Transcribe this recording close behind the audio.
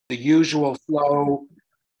the usual flow.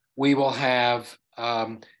 We will have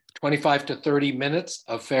 25 to 30 minutes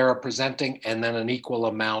of Farah presenting and then an equal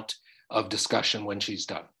amount of discussion when she's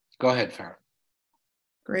done. Go ahead, Farah.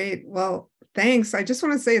 Great. Well, thanks. I just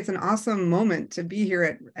want to say it's an awesome moment to be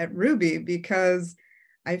here at RUBI because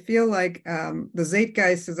I feel like the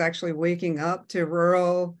zeitgeist is actually waking up to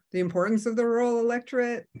the importance of the rural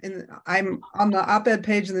electorate. And I'm on the op-ed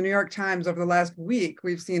page in the New York Times over the last week.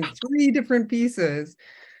 We've seen 3 different pieces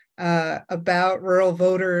about rural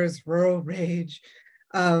voters, rural rage.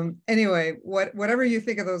 Anyway, whatever you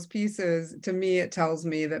think of those pieces, to me, it tells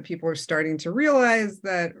me that people are starting to realize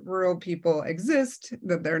that rural people exist,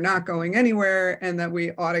 that they're not going anywhere, and that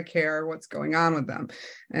we ought to care what's going on with them.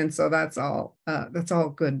 And so that's all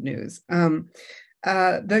good news.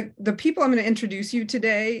 The people I'm going to introduce you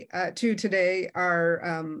today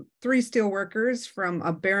are 3 steel workers from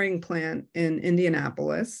a bearing plant in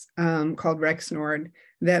Indianapolis called Rexnord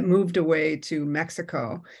that moved away to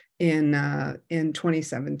Mexico in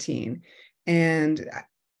 2017. And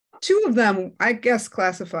 2 of them, I guess,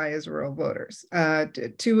 classify as rural voters.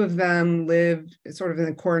 2 of them live sort of in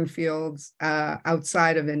the cornfields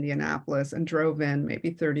outside of Indianapolis and drove in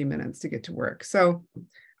maybe 30 minutes to get to work. So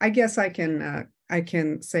I guess I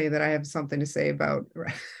can say that I have something to say about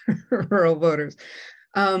rural voters.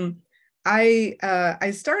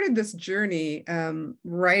 I started this journey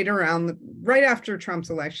right after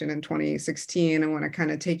Trump's election in 2016. I want to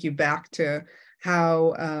kind of take you back to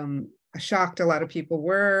how shocked a lot of people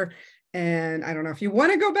were, and I don't know if you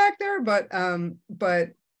want to go back there, but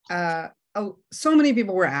so many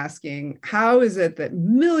people were asking, how is it that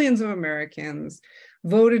millions of Americans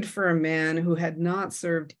voted for a man who had not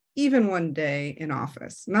served even one day in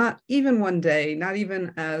office, not even one day, not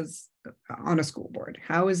even as on a school board?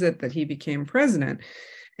 How is it that he became president?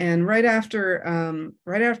 And right after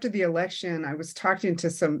the election, I was talking to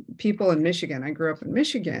some people in Michigan. I grew up in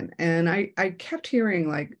Michigan, and I kept hearing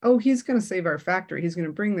like, oh, he's going to save our factory. He's going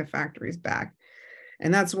to bring the factories back.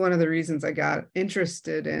 And that's one of the reasons I got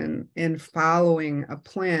interested in following a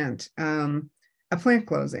plant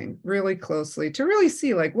closing really closely to really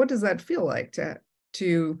see like, what does that feel like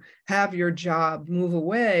to have your job move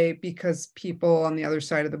away because people on the other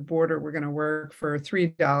side of the border were going to work for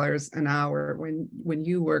 $3 an hour when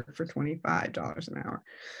you work for $25 an hour.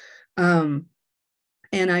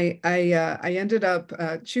 And I ended up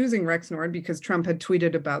choosing Rexnord because Trump had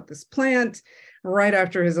tweeted about this plant. Right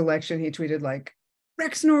after his election, he tweeted like,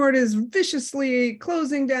 Rexnord is viciously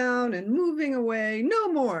closing down and moving away,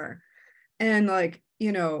 no more. And like,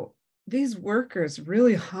 these workers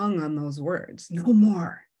really hung on those words, no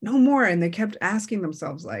more, no more. And they kept asking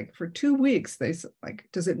themselves, like, for 2 weeks, they like,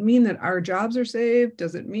 does it mean that our jobs are saved?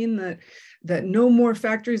 Does it mean that no more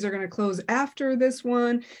factories are going to close after this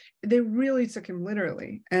one? They really took him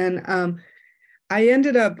literally. And I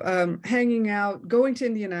ended up going to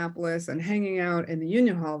Indianapolis and hanging out in the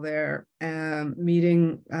Union Hall there,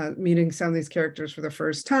 meeting some of these characters for the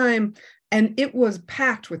first time. And it was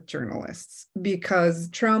packed with journalists because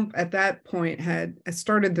Trump at that point had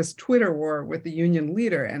started this Twitter war with the union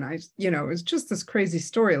leader. And it was just this crazy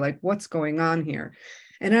story, like what's going on here?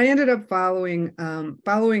 And I ended up following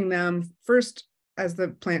them first as the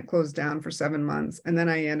plant closed down for 7 months. And then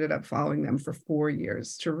I ended up following them for 4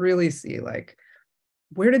 years to really see like,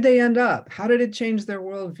 where did they end up? How did it change their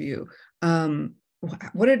worldview?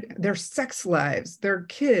 What did their sex lives, their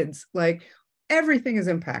kids, like everything is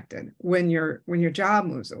impacted when your job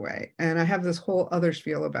moves away. And I have this whole other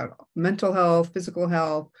spiel about mental health, physical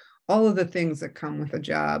health, all of the things that come with a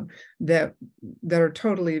job that are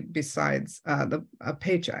totally besides a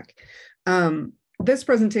paycheck. This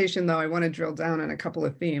presentation, though, I want to drill down on a couple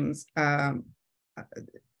of themes. The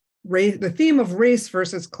theme of race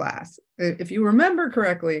versus class. If you remember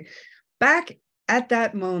correctly, back at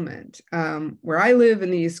that moment, where I live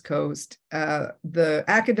in the East Coast, the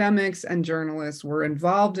academics and journalists were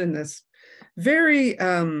involved in this very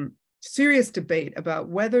serious debate about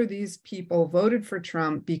whether these people voted for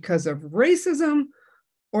Trump because of racism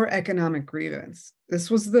or economic grievance.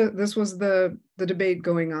 This was the debate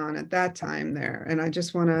going on at that time there. And I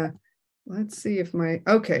just want to, let's see if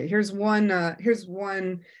here's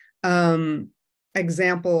one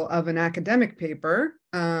example of an academic paper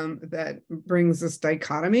that brings this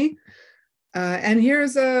dichotomy. And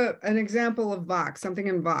here's an example of Vox, something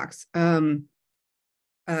in Vox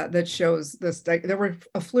that shows this. There were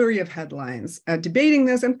a flurry of headlines debating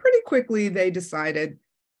this, and pretty quickly they decided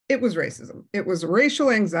it was racism. It was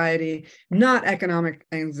racial anxiety, not economic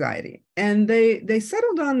anxiety. And they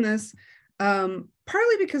settled on this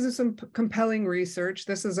partly because of some compelling research.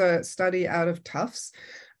 This is a study out of Tufts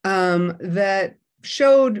that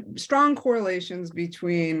showed strong correlations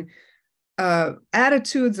between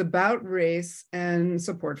attitudes about race and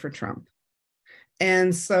support for Trump.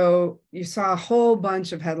 And so you saw a whole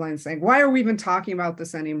bunch of headlines saying, why are we even talking about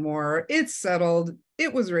this anymore? It's settled.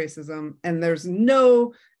 It was racism, and there's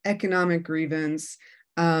no economic grievance.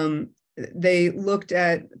 They looked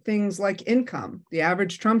at things like income. The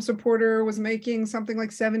average Trump supporter was making something like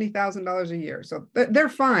 $70,000 a year. So they're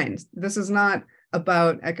fine. This is not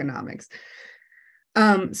about economics.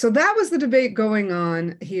 So that was the debate going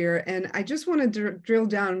on here. And I just want to drill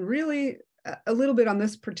down really a little bit on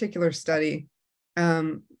this particular study,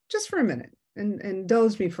 just for a minute, and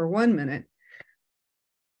indulge me for 1 minute.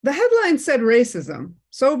 The headline said racism,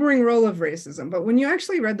 sobering role of racism. But when you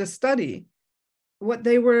actually read the study, what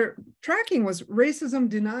they were tracking was racism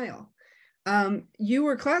denial. You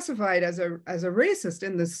were classified as a racist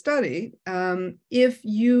in this study if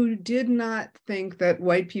you did not think that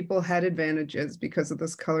white people had advantages because of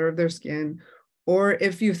this color of their skin, or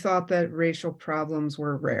if you thought that racial problems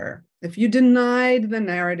were rare. If you denied the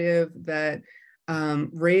narrative that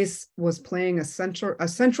race was playing a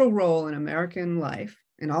central role in American life,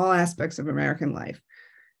 in all aspects of American life,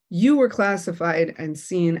 you were classified and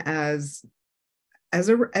seen as a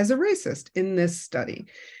racist in this study.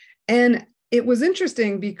 And it was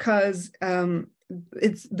interesting because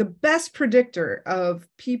it's the best predictor of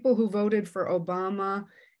people who voted for Obama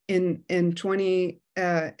in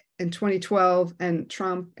 2012 and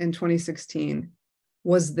Trump in 2016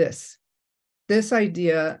 was this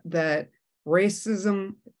idea that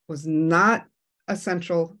racism was not a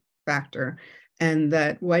central factor and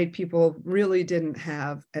that white people really didn't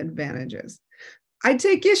have advantages. I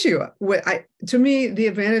take issue with, to me, the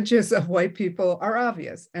advantages of white people are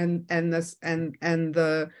obvious, and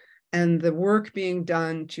the work being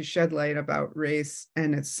done to shed light about race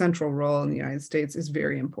and its central role in the United States is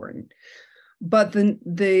very important. But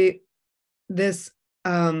the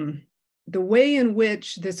way in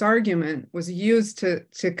which this argument was used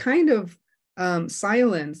to kind of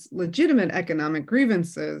silence legitimate economic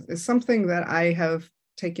grievances is something that I have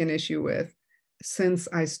taken issue with since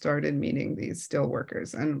I started meeting these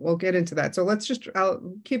steelworkers, and we'll get into that. So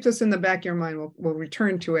I'll keep this in the back of your mind. We'll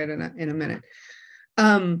return to it in a minute.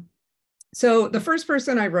 So the first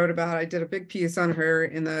person I wrote about, I did a big piece on her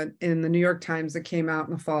in the New York Times that came out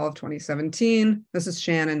in the fall of 2017. This is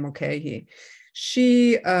Shannon Mulcahy.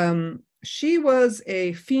 She was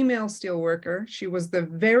a female steelworker. She was the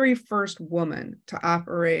very first woman to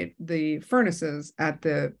operate the furnaces at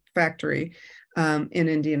the factory in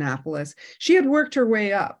Indianapolis. She had worked her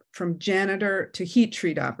way up from janitor to heat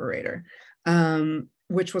treat operator,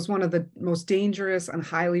 which was one of the most dangerous and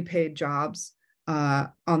highly paid jobs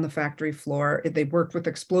on the factory floor. They worked with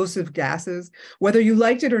explosive gases. Whether you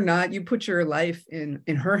liked it or not, you put your life in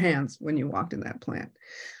her hands when you walked in that plant.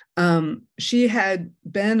 She had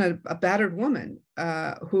been a battered woman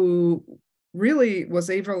who really was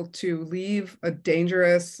able to leave a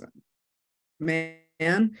dangerous man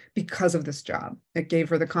because of this job. It gave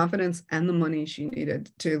her the confidence and the money she needed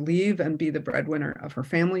to leave and be the breadwinner of her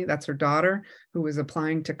family. That's her daughter, who was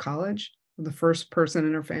applying to college, the first person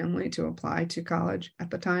in her family to apply to college at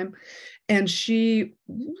the time. And she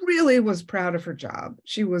really was proud of her job.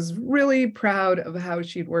 She was really proud of how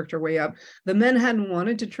she'd worked her way up. The men hadn't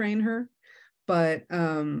wanted to train her, but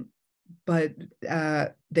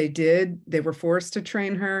they did. They were forced to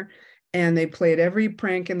train her, and they played every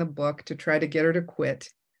prank in the book to try to get her to quit.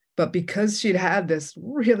 But because she'd had this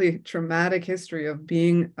really traumatic history of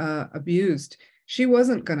being abused, she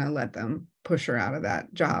wasn't going to let them push her out of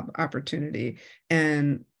that job opportunity.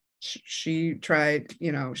 And she tried,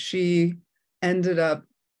 she ended up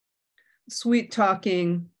sweet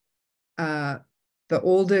talking the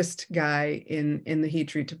oldest guy in the heat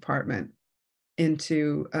treat department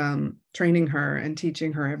into training her and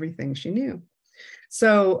teaching her everything she knew.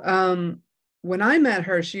 So when I met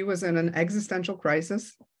her, she was in an existential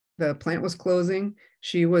crisis. The plant was closing.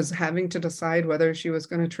 She was having to decide whether she was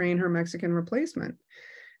going to train her Mexican replacement.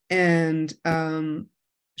 And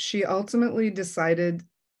she ultimately decided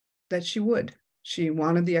that she would. She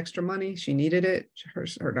wanted the extra money. She needed it.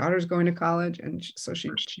 Her daughter's going to college. And so she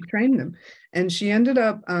trained them. And she ended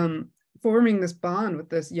up forming this bond with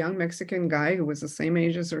this young Mexican guy who was the same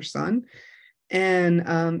age as her son.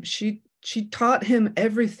 And she taught him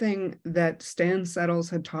everything that Stan Settles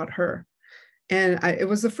had taught her. And it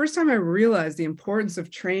was the first time I realized the importance of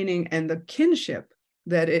training and the kinship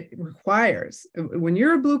that it requires. When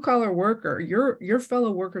you're a blue-collar worker, your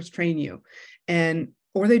fellow workers train you,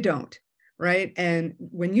 or they don't, right? And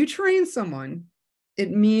when you train someone,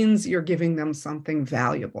 it means you're giving them something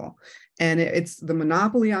valuable. And it's the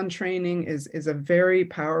monopoly on training is a very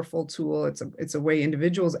powerful tool. It's a way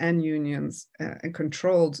individuals and unions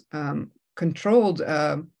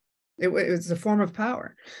it's a form of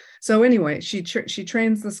power. So anyway, she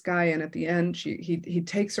trains this guy, and at the end, he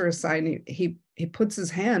takes her aside and he puts his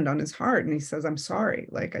hand on his heart and he says, "I'm sorry.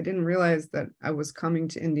 Like, I didn't realize that I was coming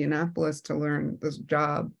to Indianapolis to learn this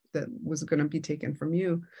job that was going to be taken from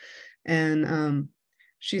you." And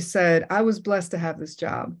she said, "I was blessed to have this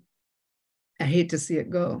job. I hate to see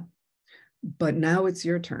it go, but now it's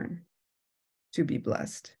your turn to be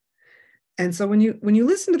blessed." And so when you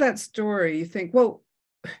listen to that story, you think, well,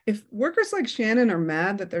 if workers like Shannon are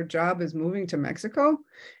mad that their job is moving to Mexico,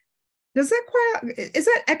 is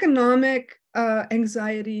that economic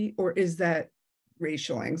anxiety, or is that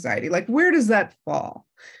racial anxiety? Like, where does that fall?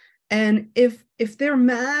 And if they're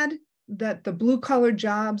mad that the blue collar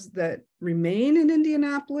jobs that remain in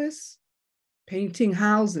Indianapolis, painting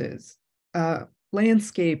houses,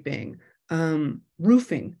 landscaping,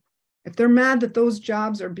 roofing, if they're mad that those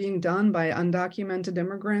jobs are being done by undocumented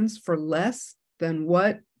immigrants for less than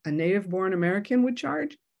what a native-born American would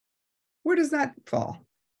charge, where does that fall?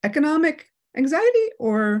 Economic anxiety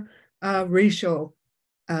or racial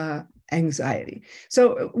anxiety?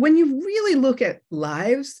 So when you really look at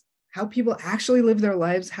lives, how people actually live their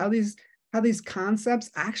lives, how these concepts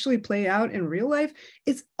actually play out in real life,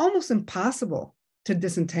 it's almost impossible to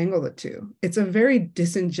disentangle the two. It's a very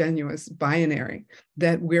disingenuous binary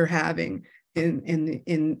that we're having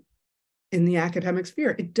in the academic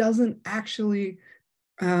sphere. It doesn't actually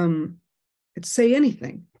say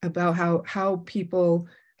anything about how people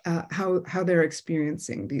how they're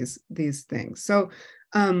experiencing these things. So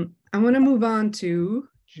I want to move on to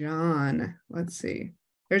John. Let's see.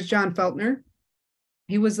 There's John Feltner.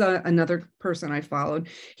 He was another person I followed.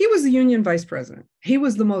 He was the union vice president. He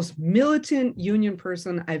was the most militant union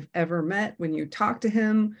person I've ever met. When you talk to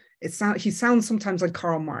him, he sounds sometimes like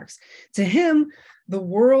Karl Marx. To him, the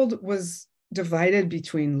world was divided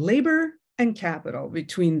between labor and capital,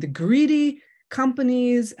 between the greedy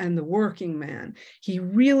companies and the working man. He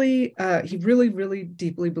really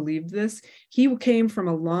deeply believed this. He came from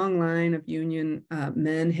a long line of union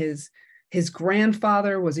men. His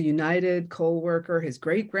grandfather was a United coal worker. His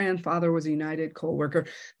great-grandfather was a United coal worker.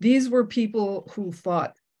 These were people who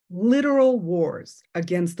fought literal wars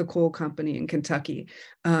against the coal company in Kentucky.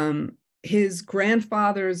 His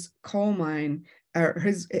grandfather's coal mine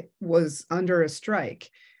was under a strike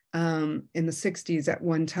in the 60s at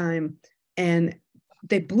one time, and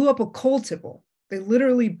they blew up a coal tipple. They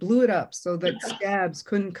literally blew it up so that scabs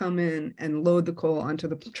couldn't come in and load the coal onto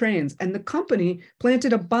the trains. And the company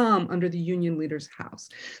planted a bomb under the union leader's house.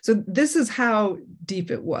 So this is how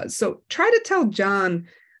deep it was. So try to tell John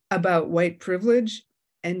about white privilege,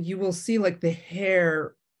 and you will see like the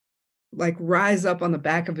hair like rise up on the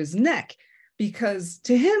back of his neck, because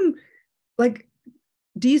to him, like,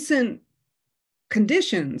 decent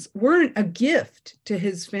conditions weren't a gift to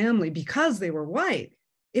his family because they were white.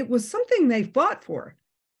 It was something they fought for,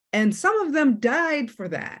 and some of them died for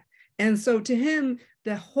that. And so to him,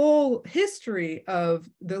 the whole history of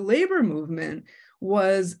the labor movement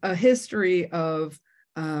was a history of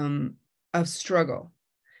struggle.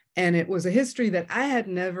 And it was a history that I had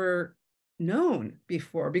never known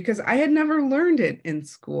before because I had never learned it in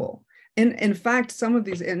school. And in fact, some of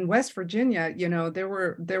these in West Virginia,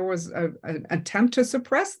 there was an attempt to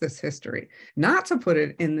suppress this history, not to put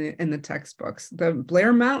it in the textbooks. The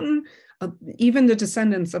Blair Mountain, even the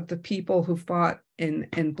descendants of the people who fought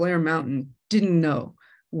in Blair Mountain didn't know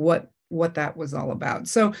what that was all about.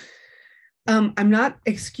 So I'm not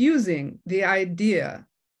excusing the idea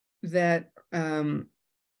that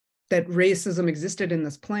that racism existed in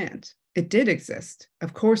this plant. It did exist.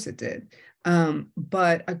 Of course it did.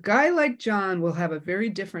 But a guy like John will have a very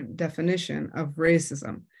different definition of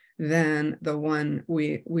racism than the one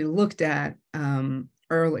we looked at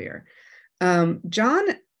earlier. John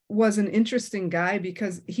was an interesting guy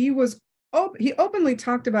because he openly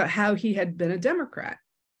talked about how he had been a Democrat.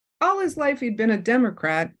 All his life he'd been a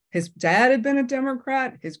Democrat. His dad had been a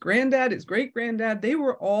Democrat. His granddad, his great-granddad, they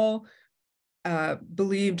were all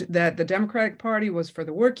believed that the Democratic Party was for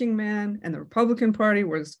the working man and the Republican Party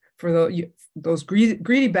was for those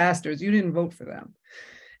greedy bastards. You didn't vote for them.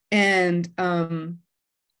 And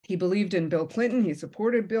he believed in Bill Clinton. He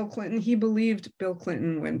supported Bill Clinton. He believed Bill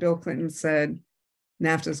Clinton when Bill Clinton said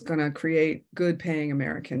NAFTA is going to create good paying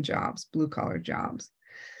American jobs, blue collar jobs.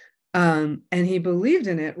 And he believed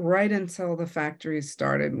in it right until the factories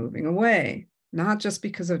started moving away. Not just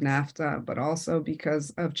because of NAFTA, but also because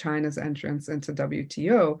of China's entrance into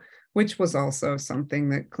WTO, which was also something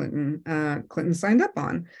that Clinton signed up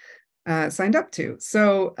to.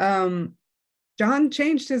 So John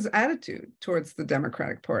changed his attitude towards the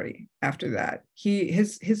Democratic Party after that.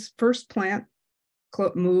 His first plant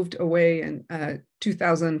moved away in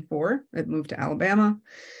 2004. It moved to Alabama.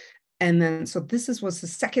 And then, so this was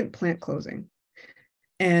his second plant closing.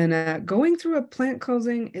 And going through a plant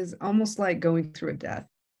closing is almost like going through a death.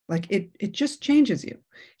 Like it just changes you.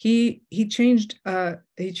 He changed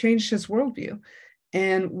his worldview.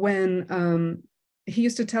 And when he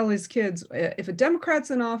used to tell his kids, if a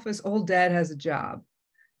Democrat's in office, old dad has a job.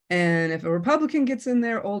 And if a Republican gets in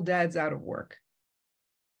there, old dad's out of work.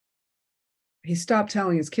 He stopped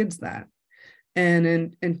telling his kids that.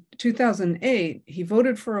 And in 2008, he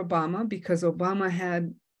voted for Obama because Obama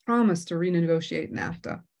had promised to renegotiate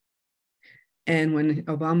NAFTA. And when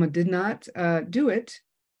Obama did not do it,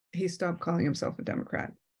 he stopped calling himself a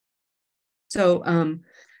Democrat. So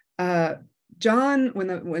John, when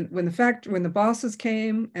the bosses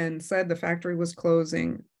came and said the factory was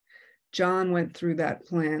closing, John went through that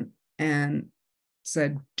plant and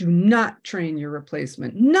said, do not train your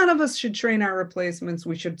replacement. None of us should train our replacements.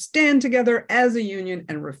 We should stand together as a union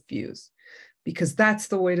and refuse, because that's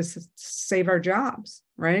the way to save our jobs,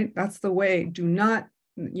 right? That's the way. Do not,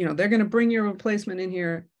 they're going to bring your replacement in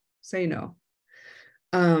here, say no.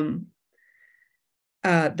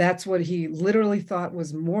 That's what he literally thought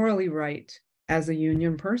was morally right as a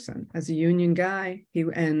union person, as a union guy.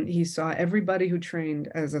 He saw everybody who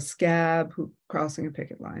trained as a scab who crossing a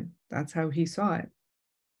picket line. That's how he saw it.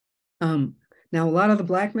 Now, a lot of the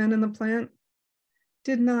Black men in the plant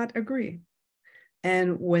did not agree.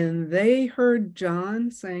 And when they heard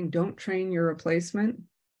John saying, don't train your replacement,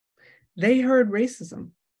 they heard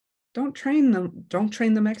racism. Don't train them. Don't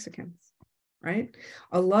train the Mexicans, right?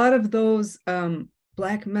 A lot of those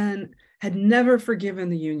Black men had never forgiven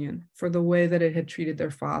the union for the way that it had treated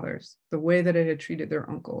their fathers, the way that it had treated their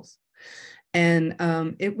uncles. And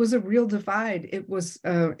it was a real divide. It was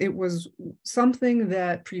something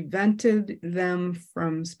that prevented them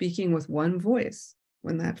from speaking with one voice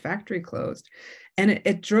when that factory closed. And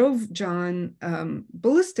it drove John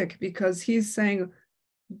ballistic, because he's saying,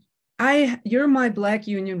 you're my Black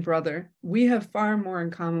union brother. We have far more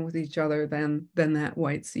in common with each other than that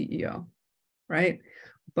white CEO, right?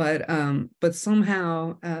 But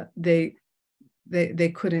somehow they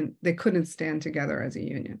couldn't stand together as a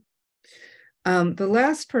union. The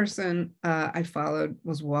last person I followed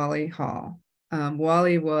was Wally Hall.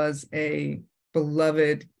 Wally was a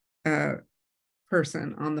beloved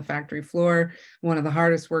person on the factory floor, one of the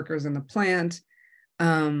hardest workers in the plant.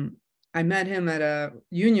 I met him at a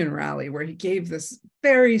union rally where he gave this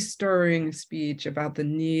very stirring speech about the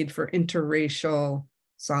need for interracial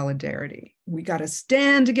solidarity. We got to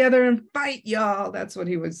stand together and fight, y'all. That's what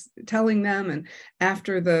he was telling them. And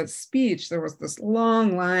after the speech, there was this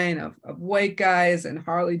long line of white guys in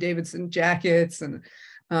Harley Davidson jackets and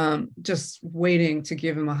just waiting to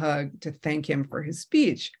give him a hug, to thank him for his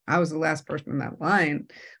speech. I was the last person in that line.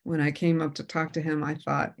 When I came up to talk to him, I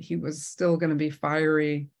thought he was still going to be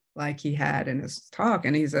fiery like he had in his talk.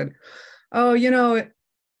 And he said, oh,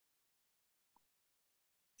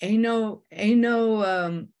 ain't no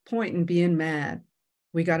point in being mad.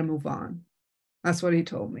 We got to move on. That's what he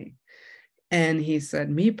told me. And he said,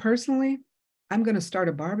 me personally, I'm going to start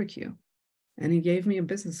a barbecue. And he gave me a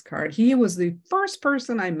business card. He was the first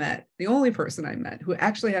person I met, the only person I met who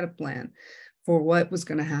actually had a plan for what was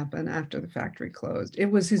going to happen after the factory closed. It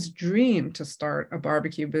was his dream to start a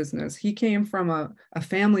barbecue business. He came from a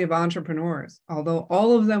family of entrepreneurs. Although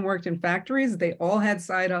all of them worked in factories, they all had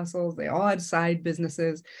side hustles, they all had side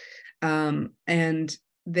businesses. And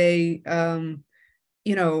they thought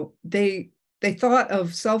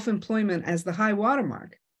of self-employment as the high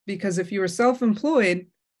watermark, because if you were self-employed,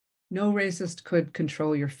 no racist could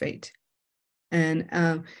control your fate. And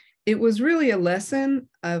it was really a lesson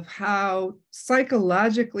of how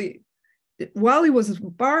psychologically, Wally was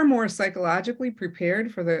far more psychologically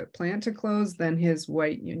prepared for the plant to close than his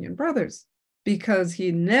white union brothers, because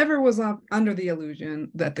he never was under the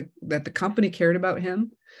illusion that the company cared about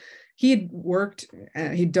him. He'd worked,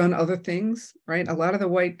 he'd done other things, right? A lot of the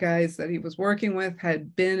white guys that he was working with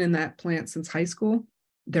had been in that plant since high school.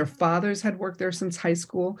 Their fathers had worked there since high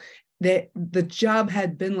school. The job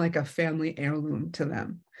had been like a family heirloom to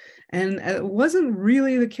them. And it wasn't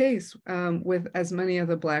really the case with as many of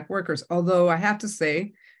the Black workers, although I have to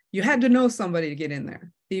say, you had to know somebody to get in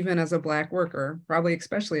there. Even as a Black worker, probably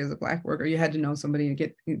especially as a Black worker, you had to know somebody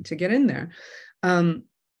to get in there.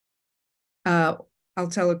 I'll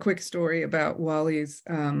tell a quick story about Wally's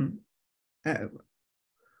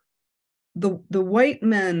the white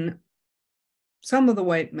men, some of the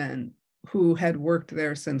white men who had worked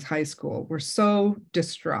there since high school were so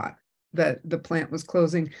distraught that the plant was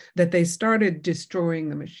closing that they started destroying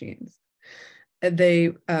the machines.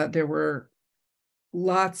 There were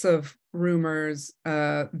lots of rumors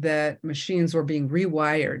that machines were being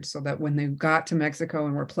rewired so that when they got to Mexico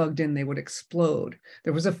and were plugged in, they would explode.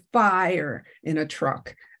 There was a fire in a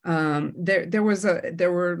truck. There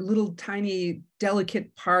were little tiny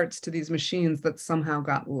delicate parts to these machines that somehow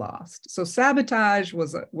got lost. So sabotage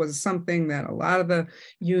was something that a lot of the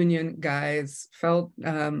union guys felt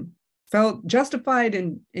justified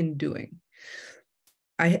in doing.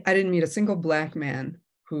 I didn't meet a single Black man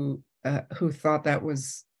who thought that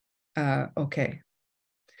was okay.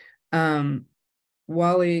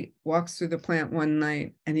 Wally walks through the plant one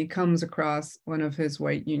night and he comes across one of his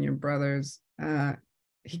white union brothers.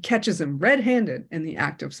 He catches him red-handed in the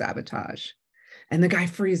act of sabotage. And the guy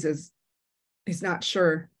freezes. He's not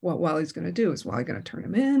sure what Wally's going to do. Is Wally going to turn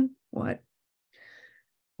him in? What?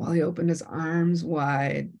 Wally opened his arms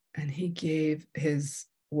wide and he gave his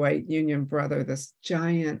white union brother this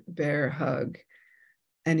giant bear hug.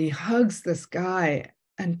 And he hugs this guy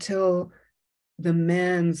until the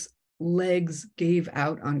man's legs gave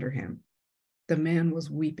out under him. The man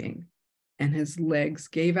was weeping and his legs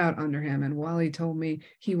gave out under him. And Wally told me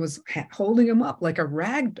he was holding him up like a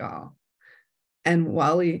rag doll. And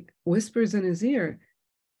Wally whispers in his ear,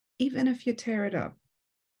 even if you tear it up,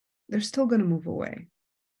 they're still going to move away.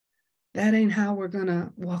 That ain't how we're going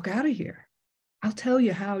to walk out of here. I'll tell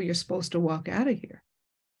you how you're supposed to walk out of here.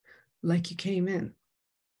 Like you came in,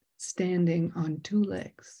 standing on two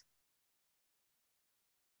legs.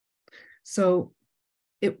 So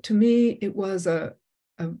to me, it was a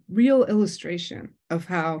real illustration of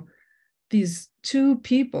how these two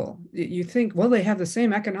people, you think, well, they have the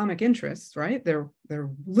same economic interests, right? They're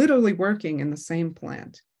literally working in the same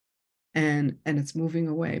plant and it's moving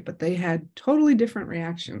away, but they had totally different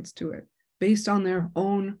reactions to it based on their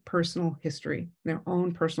own personal history, their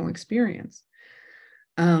own personal experience.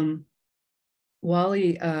 Wally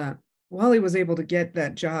was able to get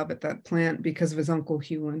that job at that plant because of his Uncle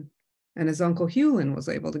Hewlin. And his Uncle Hewlin was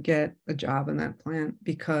able to get a job in that plant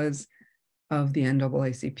because of the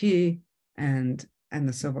NAACP and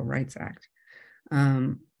the Civil Rights Act.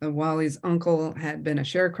 Wally's uncle had been a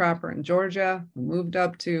sharecropper in Georgia, who moved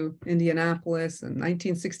up to Indianapolis in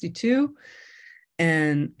 1962.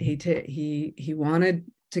 And he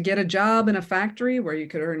wanted to get a job in a factory where you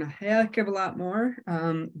could earn a heck of a lot more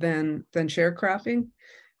than sharecropping.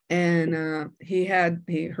 And he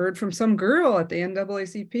heard from some girl at the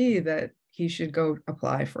NAACP that he should go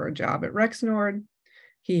apply for a job at Rexnord.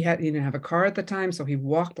 He didn't have a car at the time, so he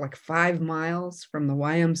walked like 5 miles from the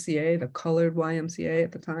YMCA, the colored YMCA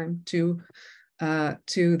at the time, to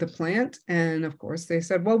the plant. And of course, they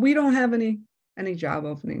said, "Well, we don't have any job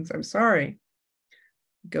openings. I'm sorry."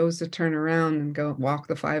 Goes to turn around and go walk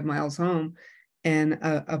the 5 miles home, and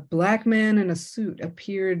a Black man in a suit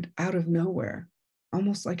appeared out of nowhere,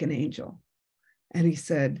 almost like an angel. And he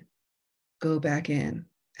said, "Go back in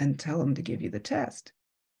and tell him to give you the test."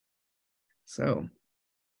 So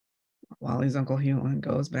Wally's Uncle Hewlin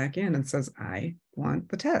goes back in and says, "I want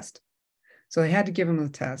the test." So they had to give him the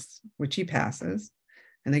test, which he passes.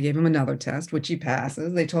 And they gave him another test, which he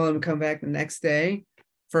passes. They told him to come back the next day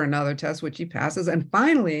for another test, which he passes. And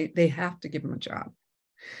finally, they have to give him a job.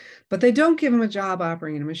 But they don't give him a job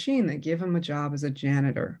operating a machine. They give him a job as a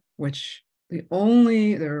janitor, which there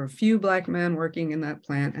are a few Black men working in that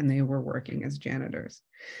plant, and they were working as janitors.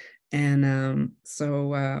 And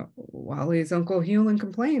so Wally's Uncle Hewlin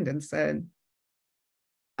complained and said,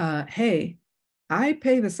 "Hey, I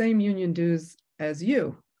pay the same union dues as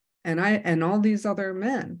you and all these other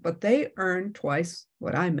men, but they earn twice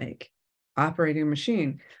what I make operating a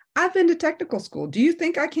machine. I've been to technical school. Do you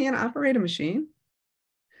think I can't operate a machine?"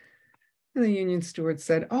 And the union steward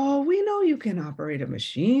said, "Oh, we know you can operate a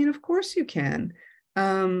machine. Of course you can.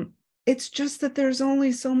 It's just that there's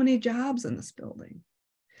only so many jobs in this building.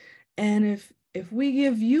 And if we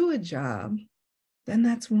give you a job, then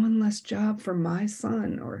that's one less job for my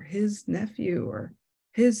son or his nephew or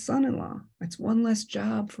his son-in-law. It's one less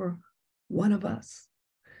job for one of us."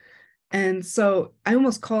 And so I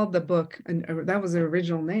almost called the book, and that was the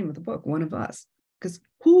original name of the book, One of Us, because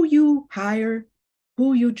who you hire,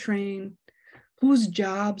 who you train, whose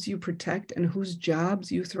jobs you protect, and whose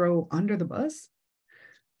jobs you throw under the bus,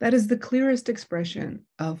 that is the clearest expression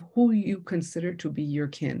of who you consider to be your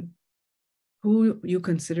kin, who you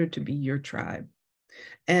consider to be your tribe.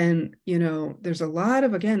 And, there's a lot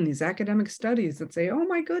of, again, these academic studies that say, oh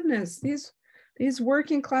my goodness, these these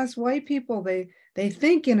working class white people, they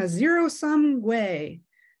think in a zero-sum way.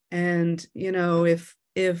 And, you know, if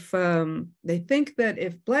they think that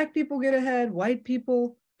if Black people get ahead, white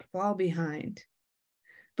people fall behind.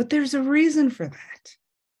 But there's a reason for that.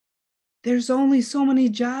 There's only so many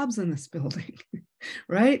jobs in this building,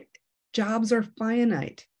 right? Jobs are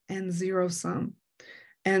finite and zero-sum.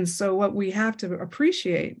 And so what we have to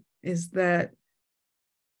appreciate is that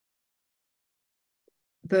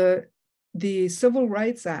the Civil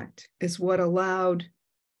Rights Act is what allowed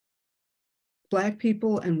Black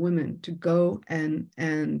people and women to go and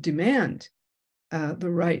demand the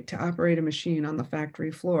right to operate a machine on the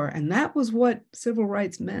factory floor. And that was what civil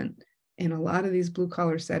rights meant in a lot of these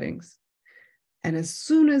blue-collar settings. And as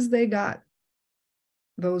soon as they got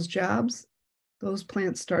those jobs, those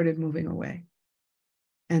plants started moving away.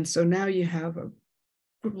 And so now you have a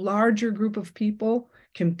larger group of people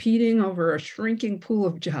competing over a shrinking pool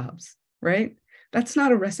of jobs, right? That's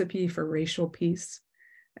not a recipe for racial peace.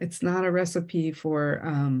 It's not a recipe for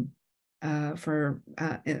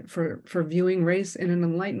viewing race in an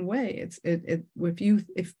enlightened way. If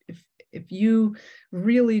you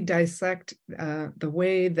really dissect the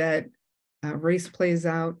way that race plays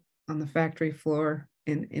out on the factory floor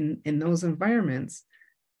in those environments,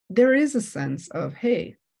 there is a sense of,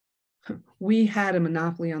 hey, we had a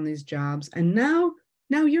monopoly on these jobs, and now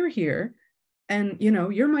you're here, and you know,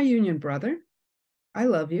 you're my union brother. I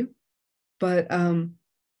love you, but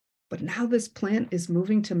now this plant is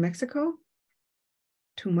moving to Mexico.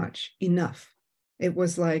 Too much, enough. It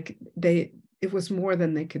was like it was more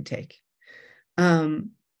than they could take.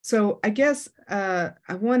 So I guess I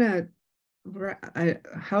want to.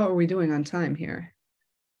 How are we doing on time here?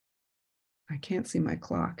 I can't see my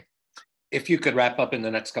clock. If you could wrap up in the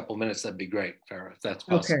next couple of minutes, that'd be great, Farah, if that's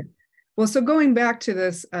possible. Okay. Well, so going back to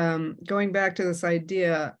this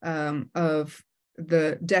idea of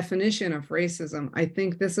the definition of racism, I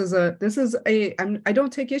think I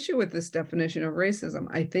don't take issue with this definition of racism.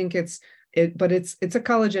 I think it's a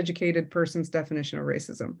college-educated person's definition of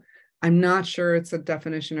racism. I'm not sure it's a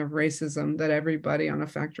definition of racism that everybody on a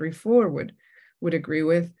factory floor would agree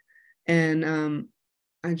with. And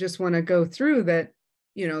I just want to go through that,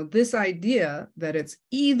 you know, this idea that it's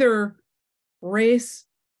either racism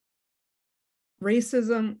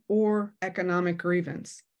or economic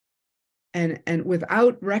grievance, and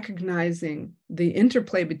without recognizing the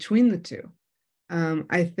interplay between the two,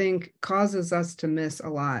 I think causes us to miss a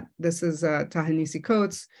lot. This is Ta-Nehisi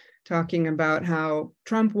Coates talking about how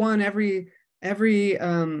Trump won every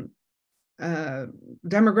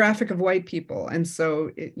demographic of white people, and so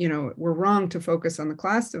you know, we're wrong to focus on the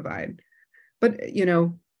class divide. But you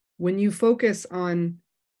know, when you focus on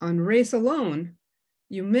race alone,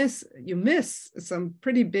 you miss some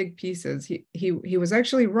pretty big pieces. He was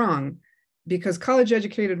actually wrong, because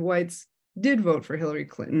college-educated whites did vote for Hillary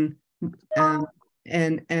Clinton,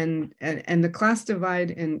 and the class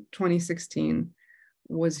divide in 2016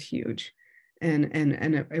 was huge, and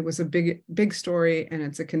it was a big story, and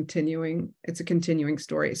it's a continuing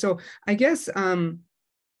story. So I guess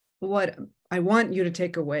what I want you to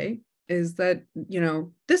take away is that, you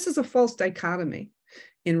know, this is a false dichotomy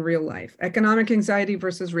in real life. Economic anxiety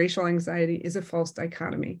versus racial anxiety is a false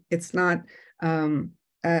dichotomy. It's not.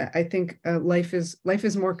 I think life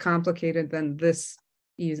is more complicated than this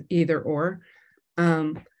either or.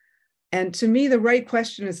 And to me, the right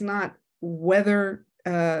question is not whether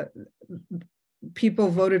people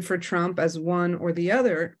voted for Trump as one or the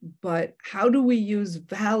other, but how do we use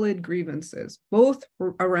valid grievances, both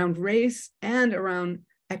around race and around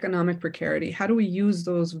economic precarity? How do we use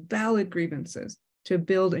those valid grievances to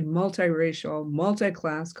build a multiracial,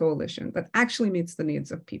 multi-class coalition that actually meets the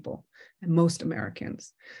needs of people and most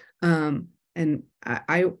Americans? And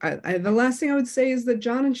the last thing I would say is that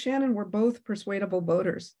John and Shannon were both persuadable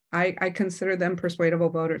voters. I consider them persuadable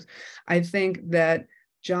voters. I think that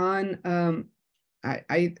John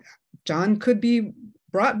could be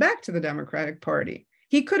brought back to the Democratic Party.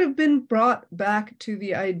 He could have been brought back to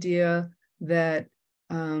the idea that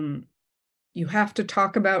you have to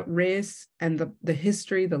talk about race and the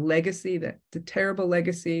history, the legacy, the terrible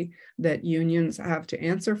legacy that unions have to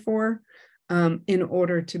answer for, in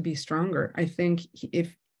order to be stronger. I think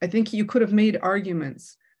you could have made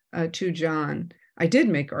arguments to John. I did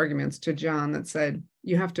make arguments to John that said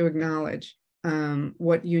you have to acknowledge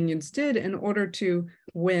what unions did in order to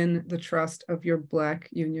win the trust of your Black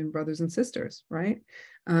union brothers and sisters, right?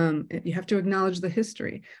 You have to acknowledge the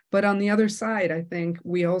history. But on the other side, I think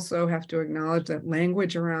we also have to acknowledge that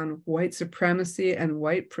language around white supremacy and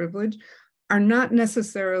white privilege are not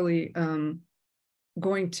necessarily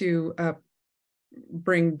going to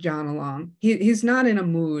bring John along. He's not in a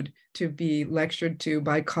mood to be lectured to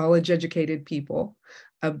by college-educated people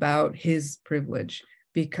about his privilege,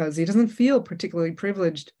 because he doesn't feel particularly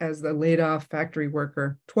privileged as the laid-off factory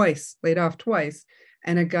worker, laid off twice,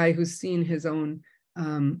 and a guy who's seen his own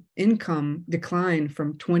income decline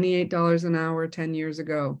from $28 an hour 10 years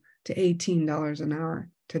ago to $18 an hour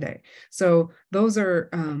today. So those are,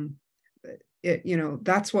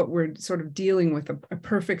 that's what we're sort of dealing with, a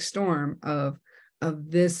perfect storm of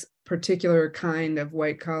this particular kind of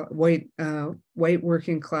white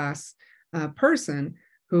working class person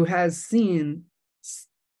who has seen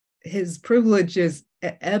his privileges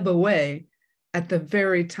ebb away at the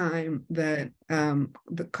very time that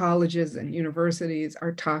the colleges and universities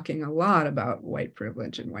are talking a lot about white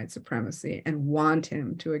privilege and white supremacy and want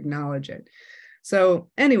him to acknowledge it. So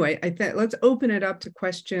anyway, let's open it up to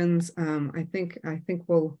questions. I think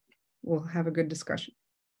we'll have a good discussion.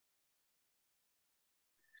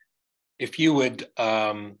 If you would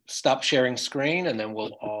stop sharing screen, and then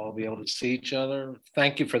we'll all be able to see each other.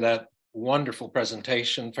 Thank you for that wonderful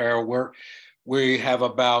presentation, Farah. We have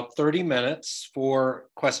about 30 minutes for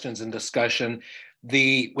questions and discussion.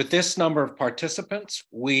 With this number of participants,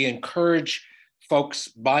 we encourage folks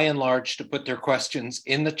by and large to put their questions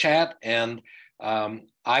in the chat, and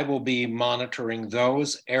I will be monitoring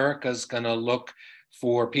those. Erica's gonna look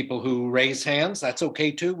for people who raise hands. That's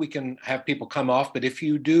okay too. We can have people come off, but if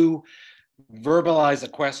you do verbalize a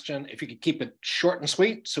question, if you could keep it short and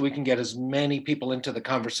sweet so we can get as many people into the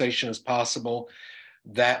conversation as possible,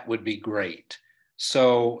 that would be great.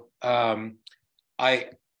 So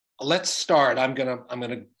let's start. I'm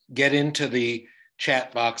gonna get into the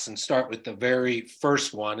chat box and start with the very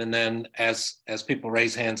first one, and then as people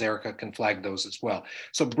raise hands, Erica can flag those as well.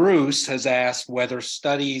 So Bruce has asked whether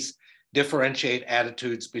studies differentiate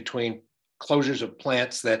attitudes between closures of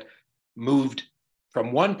plants that moved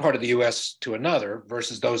from one part of the US to another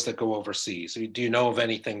versus those that go overseas. Do you know of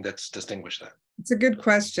anything that's distinguished that? It's a good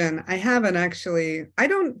question. I haven't actually. I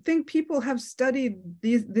don't think people have studied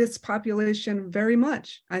this population very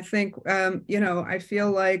much. I think, I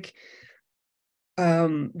feel like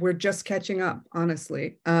we're just catching up,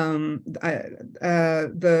 honestly. The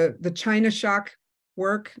China shock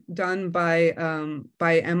work done by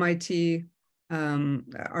MIT,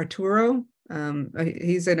 Arturo,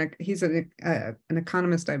 he's an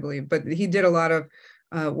economist, I believe, but he did a lot of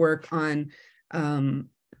work on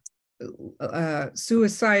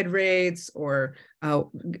suicide rates or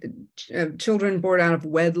children born out of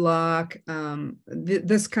wedlock,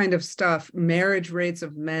 this kind of stuff, marriage rates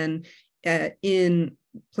of men in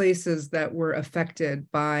places that were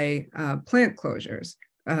affected by plant closures.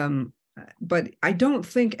 But I don't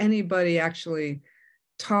think anybody actually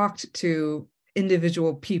talked to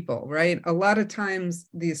individual people, right? A lot of times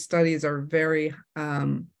these studies are very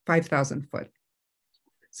 5,000 foot.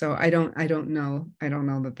 So I don't know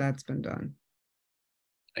that that's been done.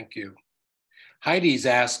 Thank you. Heidi's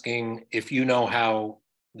asking if you know how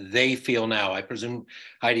they feel now. I presume,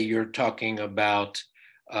 Heidi, you're talking about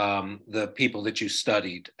the people that you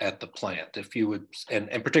studied at the plant. If you would,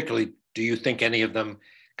 and particularly, do you think any of them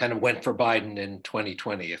kind of went for Biden in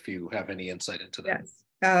 2020, if you have any insight into that?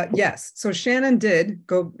 Yes. Yes. So Shannon did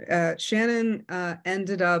go. Shannon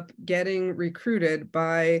ended up getting recruited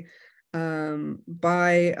by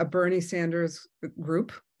a Bernie Sanders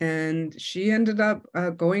group, and she ended up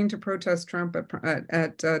going to protest Trump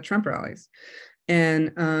at Trump rallies.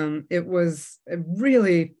 And it was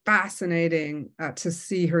really fascinating to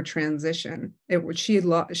see her transition. This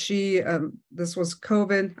was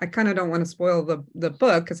COVID. I kind of don't want to spoil the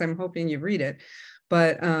book because I'm hoping you read it,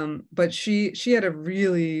 but she had a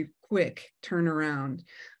really quick turnaround,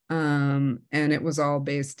 and it was all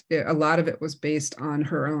a lot of it was based on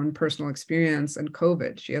her own personal experience and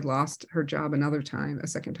COVID. She had lost her job a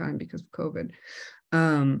second time because of COVID.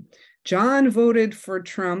 John voted for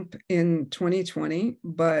Trump in 2020,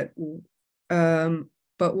 but when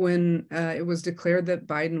it was declared that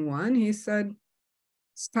Biden won, he said,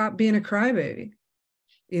 "Stop being a crybaby."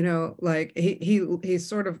 Like he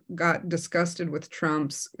sort of got disgusted with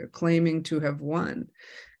Trump's claiming to have won,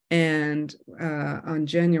 and on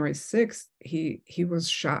January 6th, he was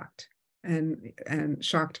shocked and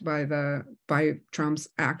shocked by Trump's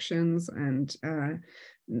actions, and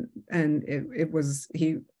it was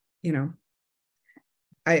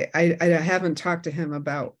I haven't talked to him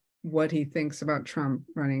about what he thinks about Trump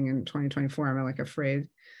running in 2024. I'm like afraid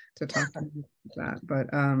to talk to him about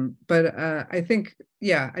that. But I think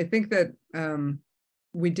that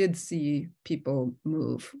we did see people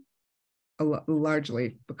move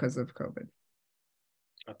largely because of COVID.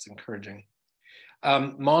 That's encouraging.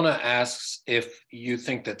 Mona asks if you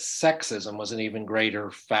think that sexism was an even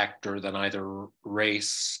greater factor than either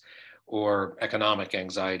race or economic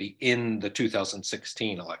anxiety in the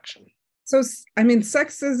 2016 election. So, I mean,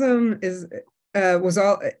 sexism is was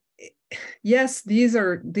all. Yes, these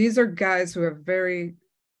are guys who have very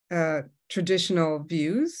traditional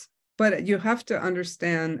views, but you have to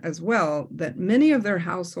understand as well that many of their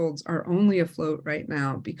households are only afloat right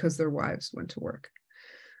now because their wives went to work.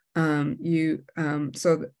 So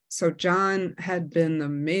John had been the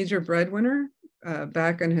major breadwinner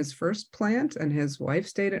back in his first plant, and his wife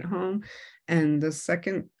stayed at home. And the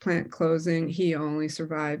second plant closing, he only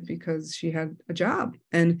survived because she had a job.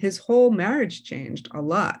 And his whole marriage changed a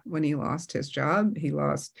lot when he lost his job. He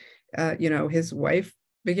lost, his wife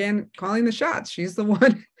began calling the shots. She's the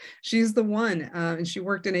one, and she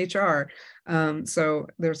worked in HR. So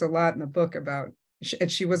there's a lot in the book about,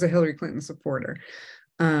 and she was a Hillary Clinton supporter.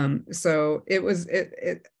 So it was,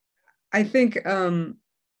 I think,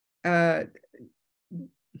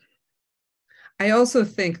 I also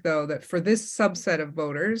think, though, that for this subset of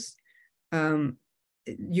voters,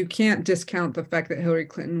 you can't discount the fact that Hillary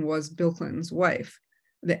Clinton was Bill Clinton's wife.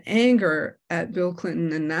 The anger at Bill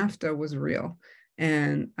Clinton and NAFTA was real.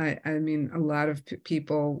 And I mean, a lot of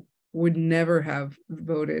people would never have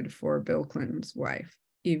voted for Bill Clinton's wife,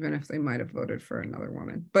 even if they might have voted for another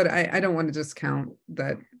woman. But I don't want to discount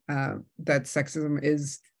that that sexism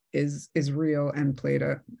is real and played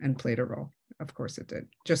a role. Of course it did,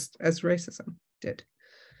 just as racism did.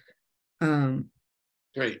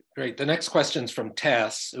 Great. The next question's from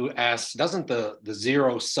Tess, who asks, doesn't the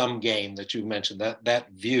zero-sum game that you mentioned,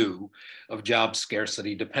 that view of job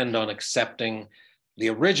scarcity depend on accepting the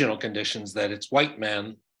original conditions that it's white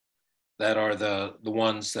men that are the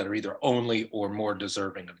ones that are either only or more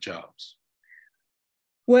deserving of jobs?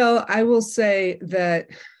 Well, I will say that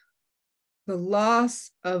the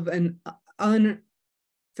loss of an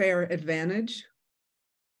unfair advantage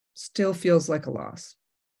still feels like a loss.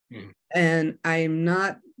 Mm. And I'm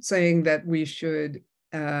not saying that we should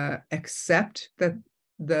accept that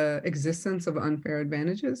the existence of unfair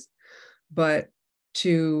advantages, but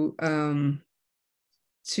to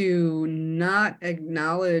not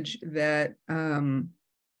acknowledge that the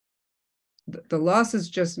losses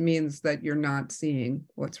just means that you're not seeing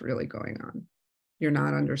what's really going on. You're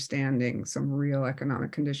not understanding some real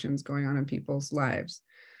economic conditions going on in people's lives.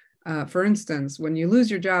 For instance, when you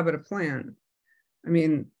lose your job at a plant, I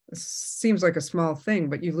mean, it seems like a small thing,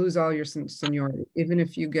 but you lose all your seniority. Even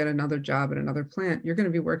if you get another job at another plant, you're going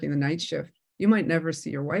to be working the night shift. You might never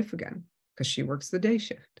see your wife again because she works the day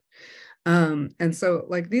shift. And so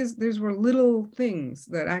like these were little things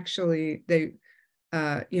that actually they,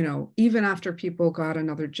 even after people got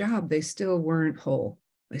another job, they still weren't whole.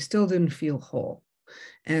 They still didn't feel whole.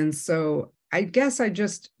 And so I guess I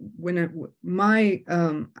just, I'm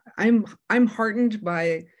heartened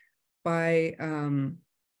by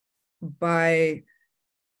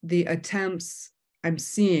the attempts I'm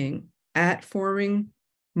seeing at forming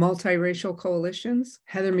multiracial coalitions.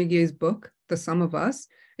 Heather McGhee's book, The Sum of Us,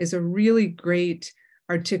 is a really great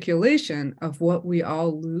articulation of what we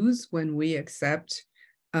all lose when we accept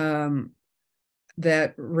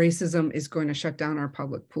that racism is going to shut down our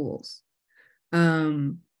public pools.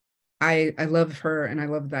 I love her and I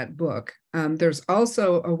love that book. There's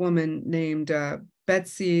also a woman named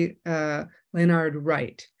Betsy Leonard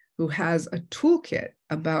Wright, who has a toolkit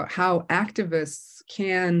about how activists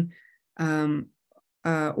can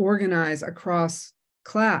organize across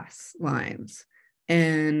class lines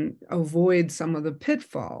and avoid some of the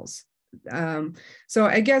pitfalls. So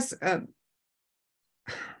I guess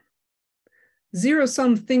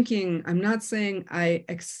zero-sum thinking, I'm not saying I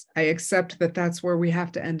accept that that's where we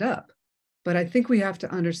have to end up, but I think we have to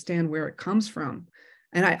understand where it comes from.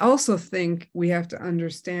 And I also think we have to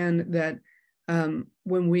understand that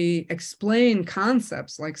when we explain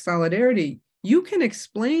concepts like solidarity, you can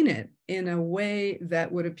explain it in a way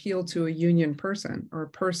that would appeal to a union person or a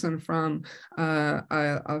person from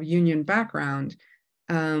a union background.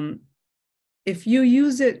 If you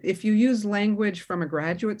use language from a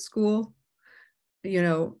graduate school,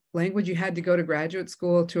 language you had to go to graduate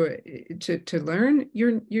school to learn,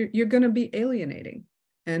 you're going to be alienating.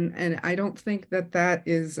 And I don't think that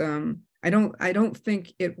is I don't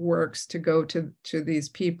think it works to go to these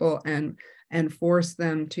people and force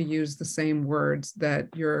them to use the same words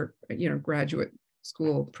that your graduate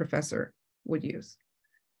school professor would use.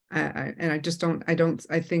 I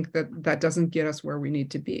think that doesn't get us where we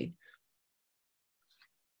need to be.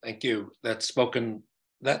 Thank you. That's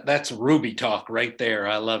RUBI talk right there.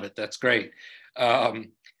 I love it. That's great.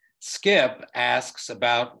 Skip asks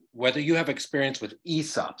about whether you have experience with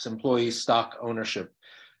ESOPs, employee stock ownership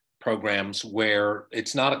programs, where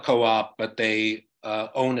it's not a co-op, but they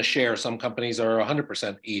own a share. Some companies are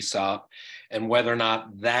 100% ESOP, and whether or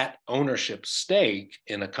not that ownership stake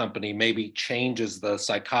in a company maybe changes the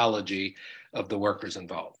psychology of the workers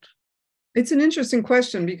involved. It's an interesting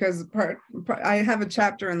question because I have a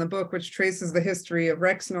chapter in the book which traces the history of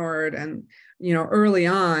Rexnord, and early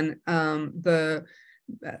on,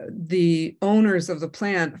 the owners of the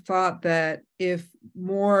plant thought that if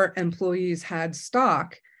more employees had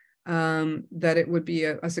stock, that it would be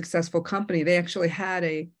a successful company. They actually had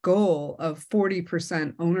a goal of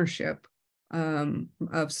 40% ownership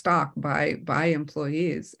of stock by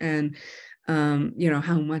employees, and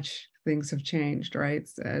how much things have changed, right?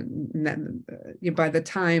 By the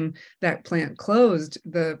time that plant closed,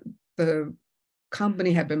 the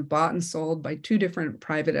company had been bought and sold by two different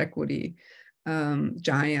private equity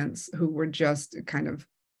giants who were just kind of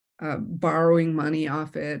borrowing money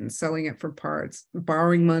off it and selling it for parts,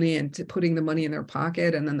 borrowing money and putting the money in their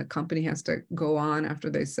pocket, and then the company has to go on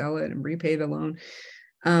after they sell it and repay the loan.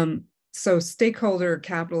 So stakeholder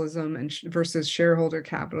capitalism versus shareholder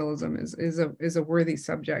capitalism is a worthy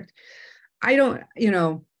subject. I don't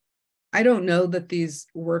know that these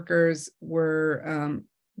workers were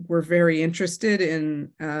very interested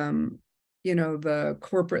in the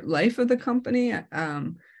corporate life of the company.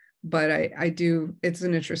 But I do, it's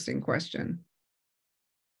an interesting question.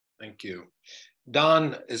 Thank you.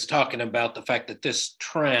 Don is talking about the fact that this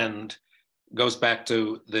trend goes back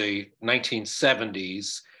to the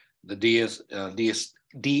 1970s, the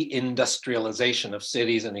deindustrialization of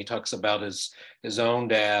cities, and he talks about his own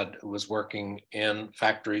dad who was working in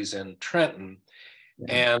factories in Trenton.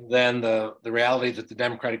 Yeah. And then the reality that the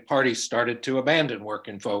Democratic Party started to abandon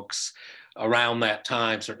working folks around that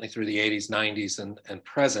time, certainly through the 80s, 90s, and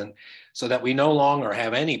present, so that we no longer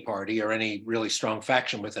have any party or any really strong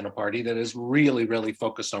faction within a party that is really, really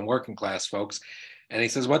focused on working class folks. And he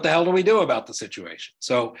says, what the hell do we do about the situation?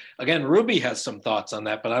 So again, RUBI has some thoughts on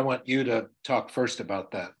that, but I want you to talk first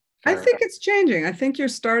about that. I think it's changing. I think you're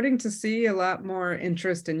starting to see a lot more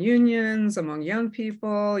interest in unions among young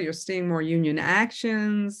people. You're seeing more union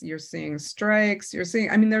actions. You're seeing strikes. You're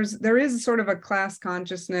seeing, there is sort of a class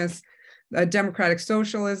consciousness. Democratic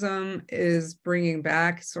socialism is bringing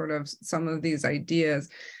back sort of some of these ideas.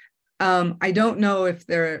 I don't know if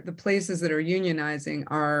the places that are unionizing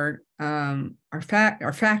are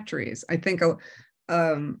factories. I think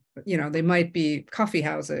they might be coffee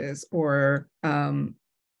houses or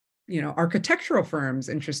architectural firms.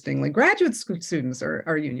 Interestingly, graduate students are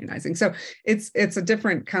unionizing. So it's a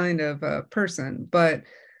different kind of person, but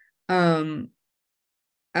I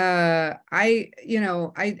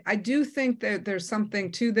do think that there's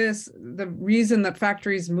something to this. The reason that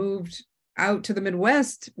factories moved out to the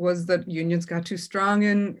Midwest was that unions got too strong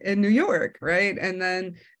in New York, right? And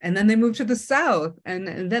then they moved to the South,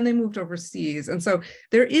 and then they moved overseas. And so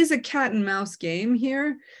there is a cat and mouse game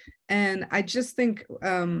here. And I just think,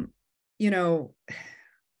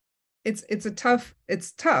 it's tough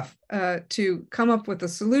to come up with a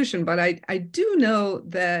solution. But I do know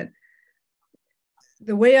that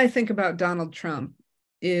the way I think about Donald Trump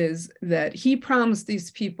is that he promised these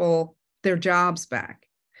people their jobs back.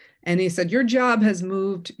 And he said, your job has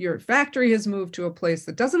moved, your factory has moved to a place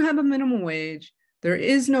that doesn't have a minimum wage. There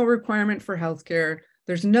is no requirement for healthcare.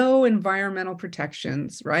 There's no environmental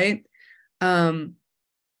protections, right? We're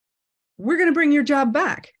going to bring your job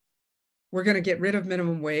back. We're going to get rid of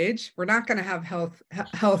minimum wage. We're not going to have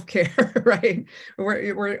health care, right?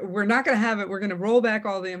 We're not going to have it. We're going to roll back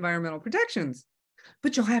all the environmental protections,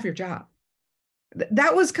 but you'll have your job.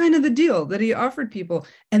 That was kind of the deal that he offered people.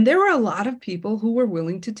 And there were a lot of people who were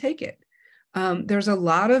willing to take it. There's a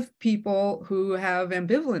lot of people who have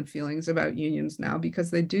ambivalent feelings about unions now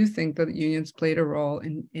because they do think that unions played a role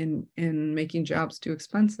in making jobs too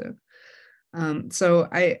expensive. So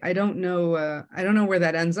I don't know where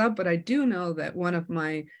that ends up, but I do know that one of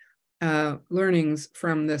my learnings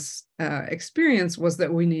from this experience was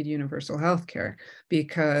that we need universal health care,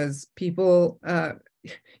 because people,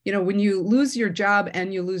 when you lose your job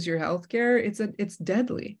and you lose your health care, it's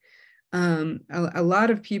deadly. A lot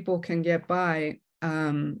of people can get by,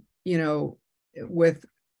 with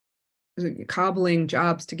cobbling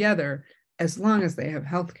jobs together as long as they have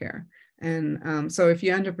health care. And so if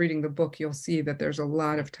you end up reading the book, you'll see that there's a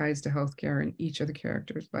lot of ties to healthcare in each of the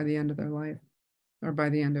characters by the end of their life, or by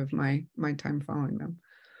the end of my time following them.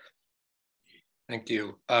 Thank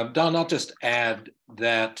you. Don, I'll just add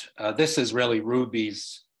that this is really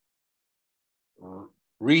RUBI's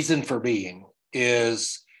reason for being,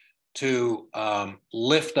 is to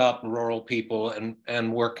lift up rural people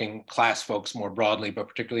and working class folks more broadly, but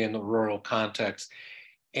particularly in the rural context,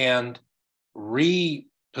 and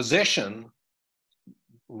reposition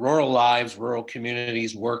rural lives, rural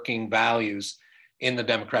communities, working values in the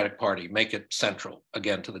Democratic Party, make it central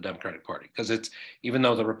again to the Democratic Party. Because it's, even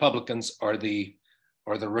though the Republicans are the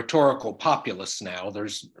rhetorical populists now,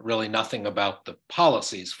 there's really nothing about the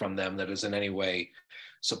policies from them that is in any way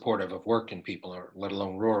supportive of working people, or let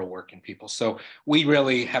alone rural working people. So we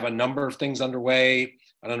really have a number of things underway.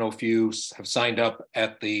 I don't know if you have signed up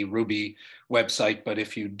at the RUBI website, but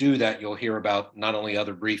if you do that, you'll hear about not only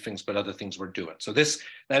other briefings, but other things we're doing. So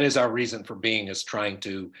that is our reason for being, is trying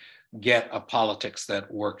to get a politics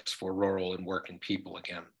that works for rural and working people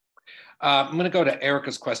again. I'm going to go to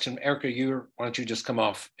Erica's question. Erica, why don't you just come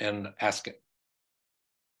off and ask it?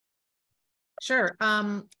 Sure.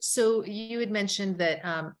 So you had mentioned that,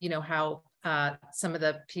 how some of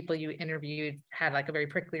the people you interviewed had like a very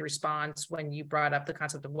prickly response when you brought up the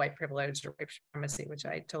concept of white privilege or white supremacy, which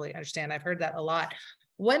I totally understand. I've heard that a lot.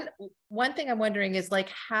 One thing I'm wondering is, like,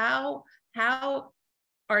 how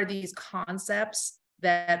are these concepts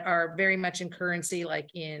that are very much in currency, like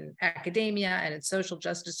in academia and in social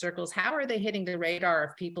justice circles, how are they hitting the radar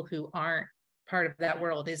of people who aren't part of that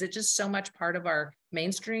world? Is it just so much part of our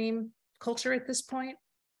mainstream culture at this point?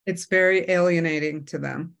 It's very alienating to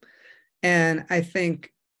them. And I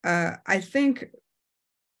think I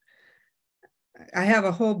have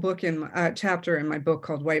a whole book chapter in my book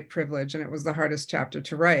called White Privilege, and it was the hardest chapter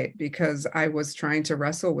to write because I was trying to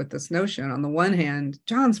wrestle with this notion. On the one hand,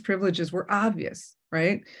 John's privileges were obvious,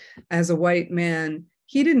 right? As a white man,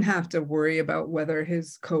 he didn't have to worry about whether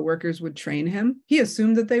his coworkers would train him. He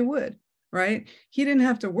assumed that they would, right? He didn't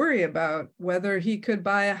have to worry about whether he could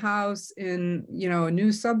buy a house in, a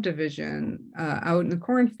new subdivision out in the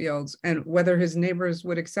cornfields, and whether his neighbors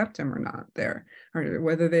would accept him or not there, or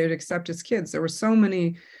whether they would accept his kids. There were so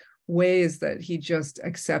many ways that he just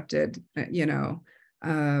accepted, it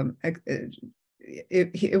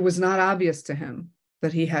was not obvious to him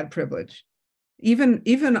that he had privilege, even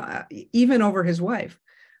over his wife,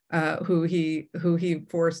 who he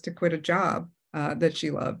forced to quit a job that she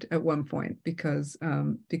loved at one point because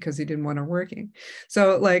he didn't want her working.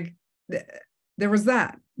 So there was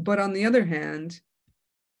that. But on the other hand,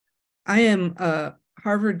 I am a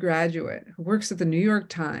Harvard graduate who works at the New York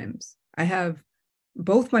Times.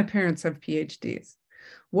 Both my parents have PhDs.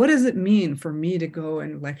 What does it mean for me to go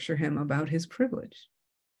and lecture him about his privilege?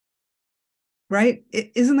 Right?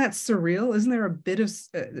 Isn't that surreal? Isn't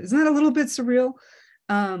that a little bit surreal?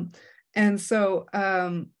 And so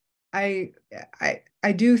I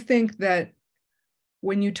do think that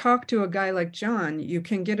when you talk to a guy like John, you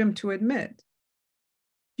can get him to admit,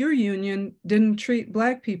 your union didn't treat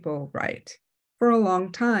Black people right for a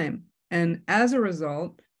long time. And as a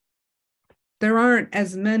result, there aren't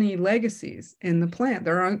as many legacies in the plant.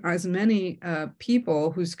 There aren't as many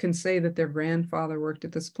people who can say that their grandfather worked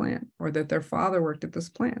at this plant or that their father worked at this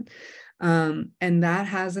plant. And that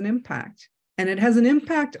has an impact. And it has an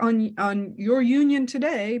impact on your union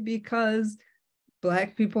today because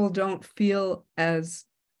Black people don't feel as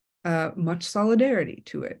much solidarity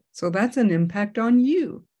to it. So that's an impact on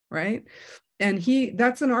you, right? And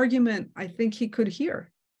that's an argument I think he could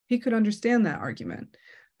hear. He could understand that argument.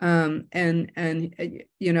 You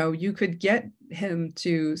could get him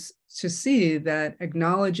to see that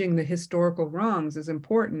acknowledging the historical wrongs is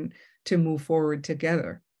important to move forward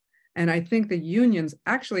together. And I think the unions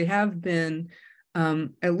actually have been,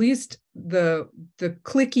 at least the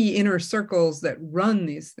cliquey inner circles that run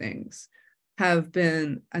these things have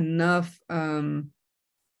been enough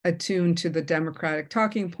attuned to the Democratic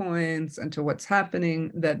talking points and to what's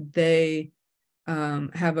happening that they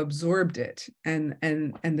have absorbed it, and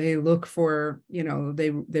they look for,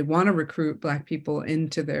 they want to recruit Black people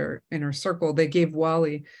into their inner circle. They gave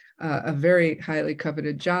Wally a very highly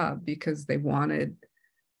coveted job because they wanted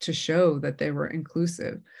to show that they were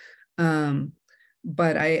inclusive.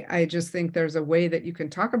 But I just think there's a way that you can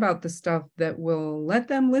talk about the stuff that will let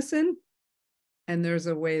them listen, and there's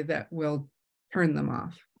a way that will turn them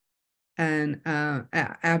off, and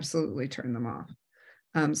absolutely turn them off.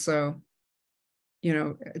 So,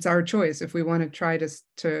 it's our choice if we want to try to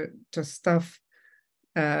stuff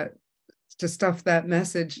that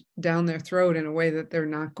message down their throat in a way that they're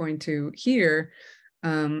not going to hear.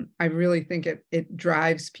 I really think it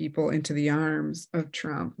drives people into the arms of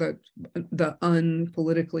Trump, the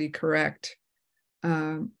unpolitically correct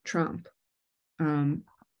Trump.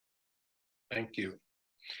 Thank you.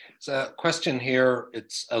 So a question here,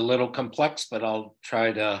 it's a little complex, but I'll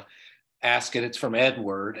try to ask it. It's from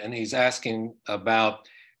Edward, and he's asking about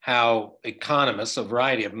how economists, a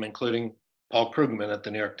variety of them, including Paul Krugman at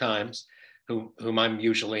the New York Times, whom I'm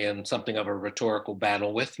usually in something of a rhetorical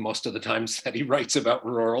battle with most of the times that he writes about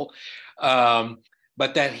rural,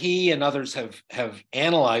 but that he and others have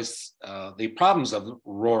analyzed the problems of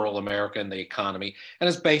rural America and the economy, and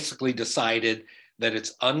has basically decided that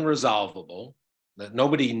it's unresolvable, that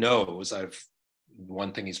nobody knows.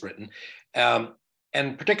 One thing he's written, and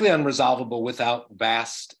particularly unresolvable without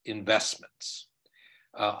vast investments.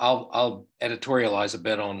 I'll editorialize a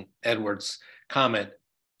bit on Edward's comment.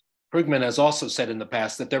 Krugman has also said in the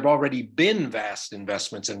past that there have already been vast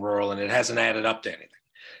investments in rural, and it hasn't added up to anything.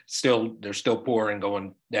 They're still poor and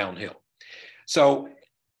going downhill. So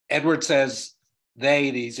Edward says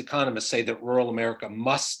these economists say that rural America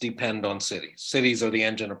must depend on cities. Cities are the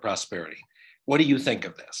engine of prosperity. What do you think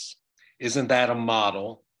of this? Isn't that a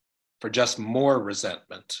model for just more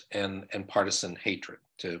resentment and partisan hatred,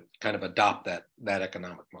 to kind of adopt that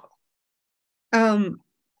economic model?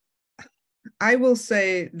 I will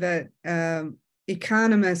say that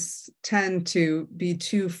economists tend to be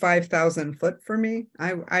too 5,000 foot for me.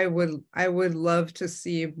 I would love to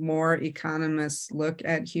see more economists look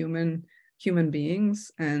at human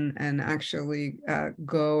beings and actually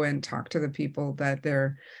go and talk to the people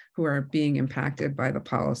who are being impacted by the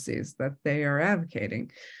policies that they are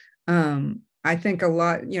advocating. I think a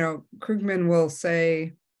lot, Krugman will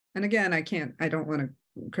say, and again, I don't want to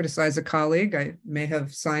criticize a colleague. I may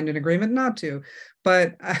have signed an agreement not to,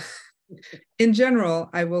 but in general,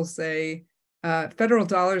 I will say federal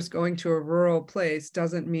dollars going to a rural place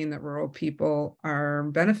doesn't mean that rural people are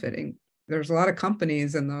benefiting. There's a lot of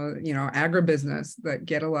companies in the agribusiness that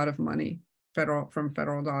get a lot of money from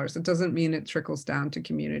federal dollars. It doesn't mean it trickles down to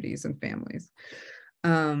communities and families.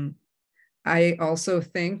 I also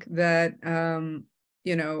think that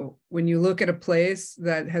when you look at a place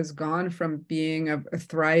that has gone from being a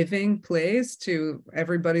thriving place to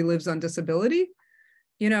everybody lives on disability,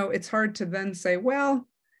 it's hard to then say, well,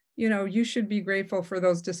 you should be grateful for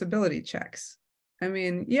those disability checks. I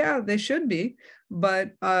mean, yeah, they should be,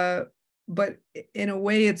 but in a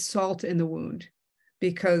way it's salt in the wound,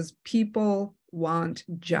 because people want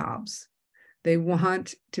jobs. They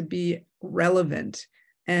want to be relevant.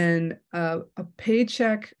 And a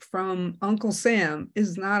paycheck from Uncle Sam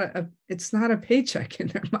is not a paycheck in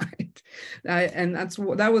their mind. And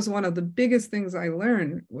that was one of the biggest things I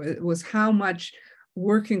learned, was how much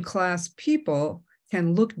working class people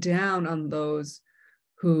can look down on those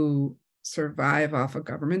who survive off a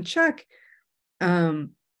government check.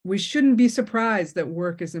 We shouldn't be surprised that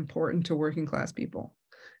work is important to working class people.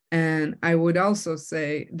 And I would also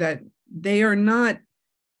say that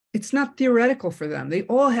it's not theoretical for them. They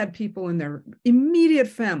all had people in their immediate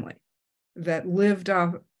family that lived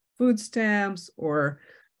off food stamps or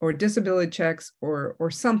disability checks or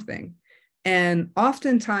something. And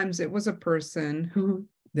oftentimes it was a person who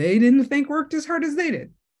they didn't think worked as hard as they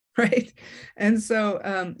did, right? And so,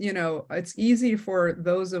 it's easy for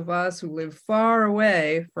those of us who live far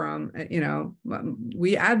away from,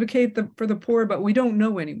 we advocate for the poor, but we don't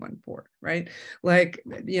know anyone poor, right? Like,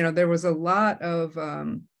 there was a lot of,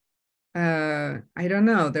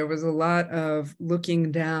 there was a lot of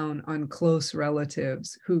looking down on close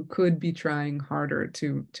relatives who could be trying harder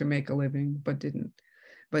to make a living, but didn't.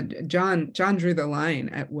 But John drew the line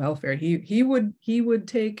at welfare. He would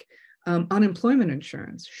take unemployment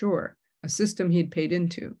insurance, sure, a system he'd paid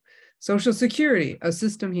into. Social Security, a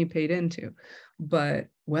system he paid into. But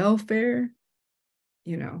welfare,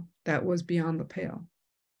 that was beyond the pale.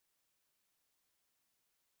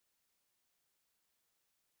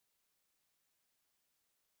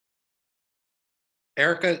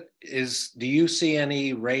 Erica, do you see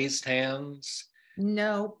any raised hands?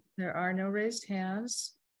 No, there are no raised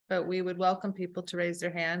hands, but we would welcome people to raise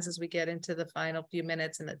their hands as we get into the final few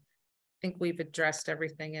minutes. And I think we've addressed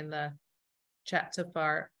everything in the chat so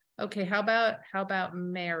far. Okay, how about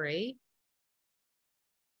Mary?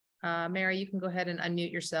 Mary, you can go ahead and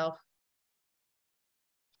unmute yourself.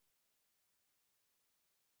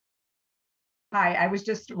 Hi, I was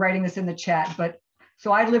just writing this in the chat, but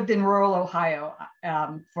so I lived in rural Ohio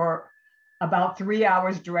for about 3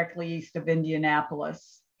 hours directly east of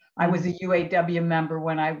Indianapolis. I was a UAW member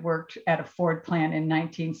when I worked at a Ford plant in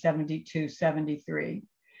 1972-73.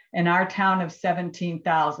 In our town of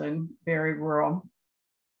 17,000, very rural,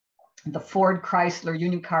 the Ford, Chrysler,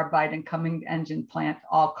 Union Carbide, and Cummins engine plant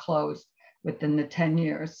all closed within the 10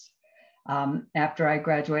 years after I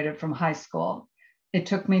graduated from high school. It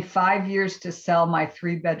took me 5 years to sell my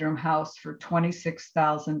 3-bedroom house for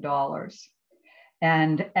 $26,000.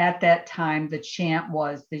 And at that time, the chant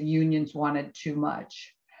was the unions wanted too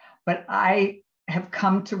much. But I have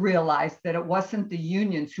come to realize that it wasn't the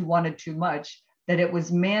unions who wanted too much, that it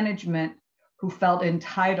was management who felt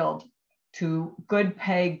entitled to good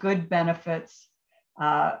pay, good benefits,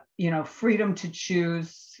 freedom to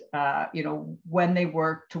choose, when they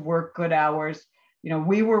work, to work good hours.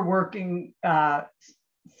 We were working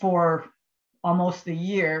for almost a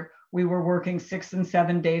year. We were working 6 and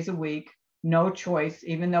 7 days a week, no choice,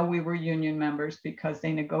 even though we were union members because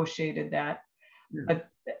they negotiated that. Yeah. But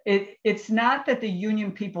it's not that the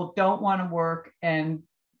union people don't want to work and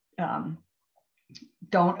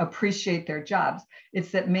don't appreciate their jobs.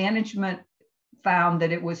 It's that management found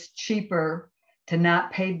that it was cheaper to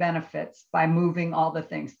not pay benefits by moving all the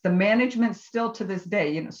things. The management still to this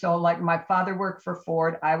day, so like my father worked for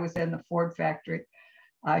Ford, I was in the Ford factory,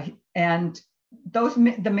 and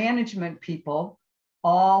the management people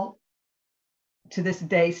all to this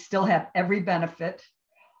day still have every benefit,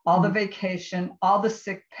 all the vacation, all the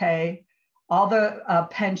sick pay, all the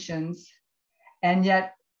pensions, and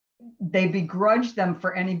yet they begrudge them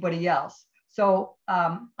for anybody else. So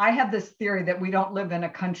I have this theory that we don't live in a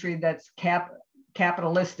country that's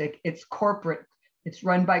capitalistic. It's corporate. It's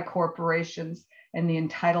run by corporations, and the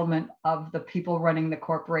entitlement of the people running the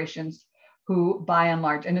corporations who, by and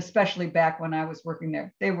large, and especially back when I was working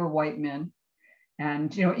there, they were white men.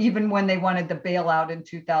 And even when they wanted the bailout in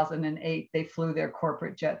 2008, they flew their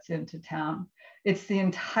corporate jets into town. It's the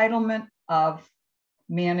entitlement of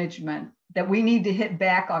management that we need to hit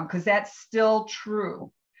back on, because that's still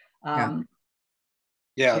true. Thank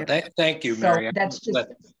you, Mary. So that's just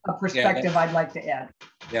a perspective I'd like to add.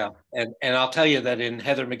 Yeah, and I'll tell you that in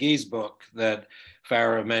Heather McGee's book that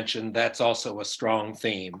Farah mentioned, that's also a strong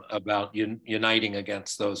theme about uniting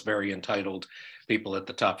against those very entitled people at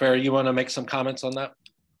the top. Farah, you want to make some comments on that?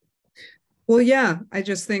 Well, yeah, I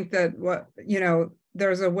just think that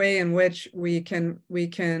there's a way in which we can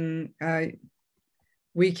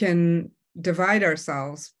divide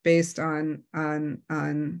ourselves based on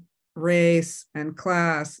race and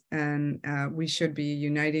class, and we should be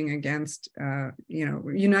uniting against,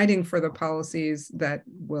 uniting for the policies that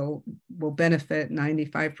will benefit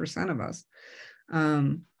 95% of us.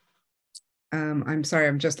 I'm sorry,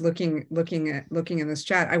 I'm just looking in this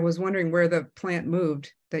chat. I was wondering where the plant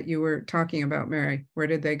moved that you were talking about, Mary. Where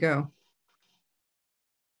did they go?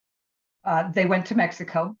 They went to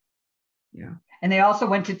Mexico. Yeah. And they also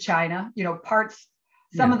went to China,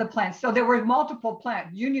 some of the plants. So there were multiple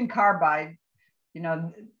plants. Union Carbide,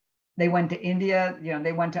 they went to India,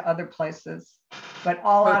 they went to other places, but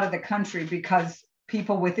all out of the country because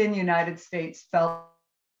people within the United States felt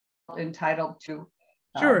entitled to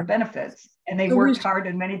benefits. And they worked hard,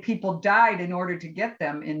 and many people died in order to get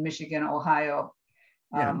them in Michigan, Ohio.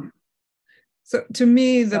 So to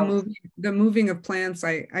me, the moving of plants,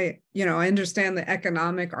 I understand the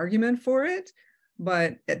economic argument for it,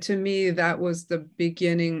 but to me, that was the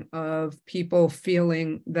beginning of people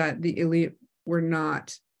feeling that the elite were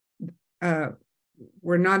not in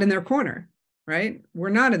their corner, right? We're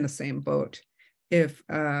not in the same boat if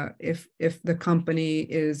the company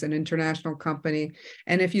is an international company.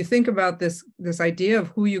 And if you think about this idea of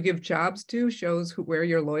who you give jobs to shows where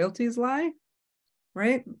your loyalties lie,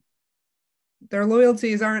 right? Their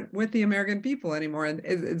loyalties aren't with the American people anymore. And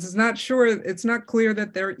it's not clear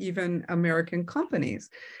that they're even American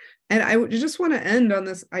companies. And I just want to end on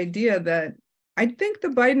this idea that I think the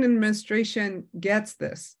Biden administration gets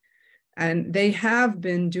this. And they have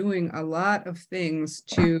been doing a lot of things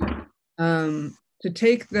to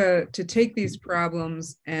take these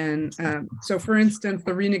problems. And so for instance,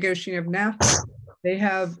 the renegotiating of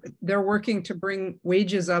NAFTA, they're working to bring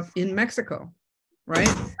wages up in Mexico. Right?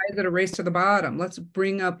 Why is it a race to the bottom? Let's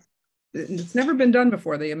bring up, it's never been done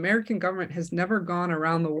before. The American government has never gone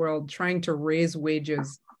around the world trying to raise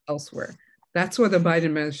wages elsewhere. That's what the Biden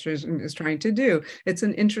administration is trying to do. It's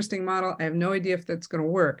an interesting model. I have no idea if that's going to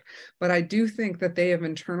work, but I do think that they have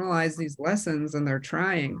internalized these lessons and they're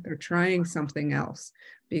trying something else,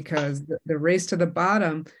 because the race to the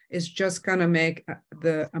bottom is just going to make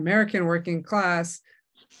the American working class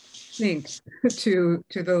sink to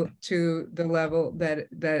the level that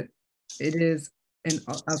it is in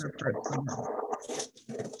other parts of the world.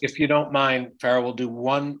 If you don't mind, Farah, we'll do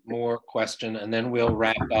one more question and then we'll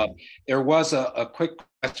wrap up. There was a quick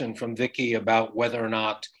question from Vicky about whether or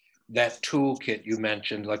not that toolkit you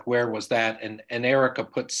mentioned, like where was that? And Erica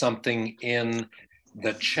put something in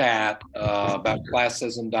the chat about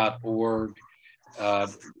classism.org.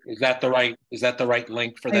 Is that the right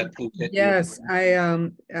link for that toolkit? Yes,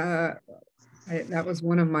 that was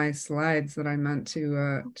one of my slides that I meant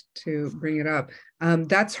to bring it up.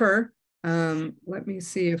 That's her. Let me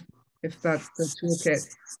see if if that's the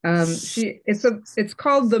toolkit. It's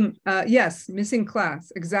called the yes, Missing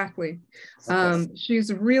Class, exactly.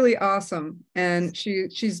 She's really awesome, and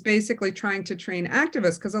she's basically trying to train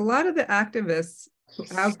activists, because a lot of the activists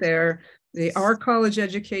out there, they are college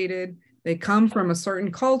educated, they come from a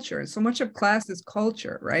certain culture. So much of class is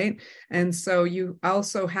culture, right? And so you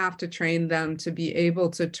also have to train them to be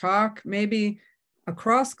able to talk maybe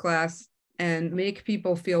across class and make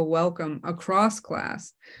people feel welcome across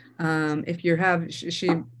class. If you have, she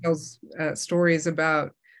tells stories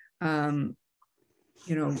about,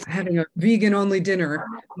 having a vegan only dinner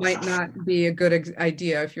might not be a good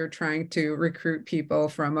idea if you're trying to recruit people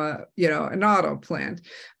from an auto plant.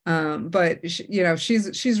 But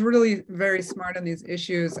she's really very smart on these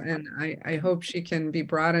issues, and I hope she can be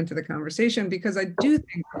brought into the conversation, because I do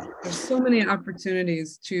think there's so many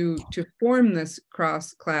opportunities to form this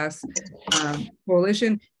cross-class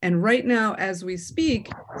coalition. And right now, as we speak,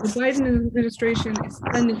 the Biden administration is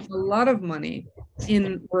spending a lot of money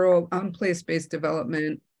in rural, on place-based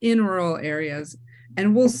development in rural areas,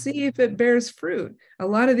 and we'll see if it bears fruit. A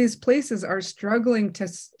lot of these places are struggling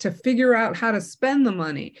to figure out how to spend the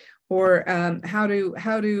money, or how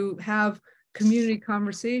to have community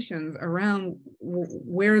conversations around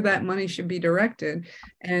where that money should be directed.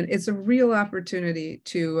 And it's a real opportunity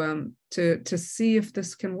to see if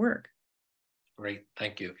this can work. Great,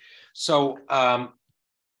 thank you. So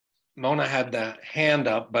Mona had the hand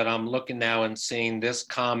up, but I'm looking now and seeing this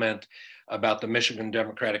comment about the Michigan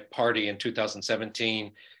Democratic Party in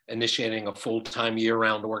 2017 initiating a full-time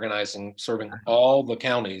year-round organizing serving all the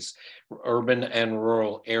counties, urban and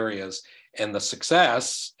rural areas, and the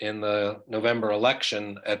success in the November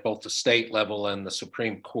election at both the state level and the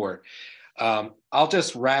Supreme Court. I'll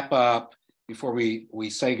just wrap up before we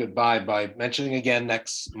say goodbye by mentioning again,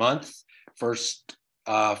 next month, first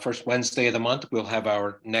Wednesday of the month, we'll have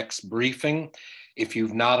our next briefing. If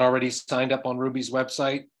you've not already signed up on RUBI's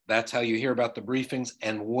website, that's how you hear about the briefings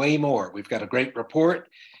and way more. We've got a great report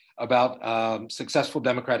about successful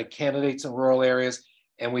Democratic candidates in rural areas,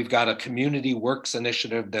 and we've got a community works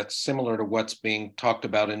initiative that's similar to what's being talked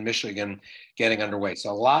about in Michigan getting underway. So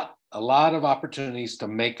a lot of opportunities to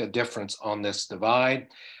make a difference on this divide.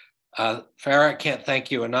 Farah, I can't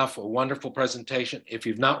thank you enough. A wonderful presentation. If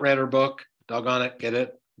you've not read her book, doggone it, get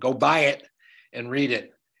it, go buy it and read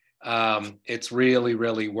it. It's really,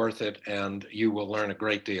 really worth it, and you will learn a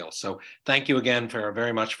great deal. So thank you again, Farah,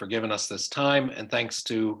 very much for giving us this time, and thanks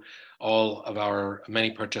to all of our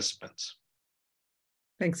many participants.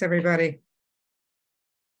 Thanks, everybody.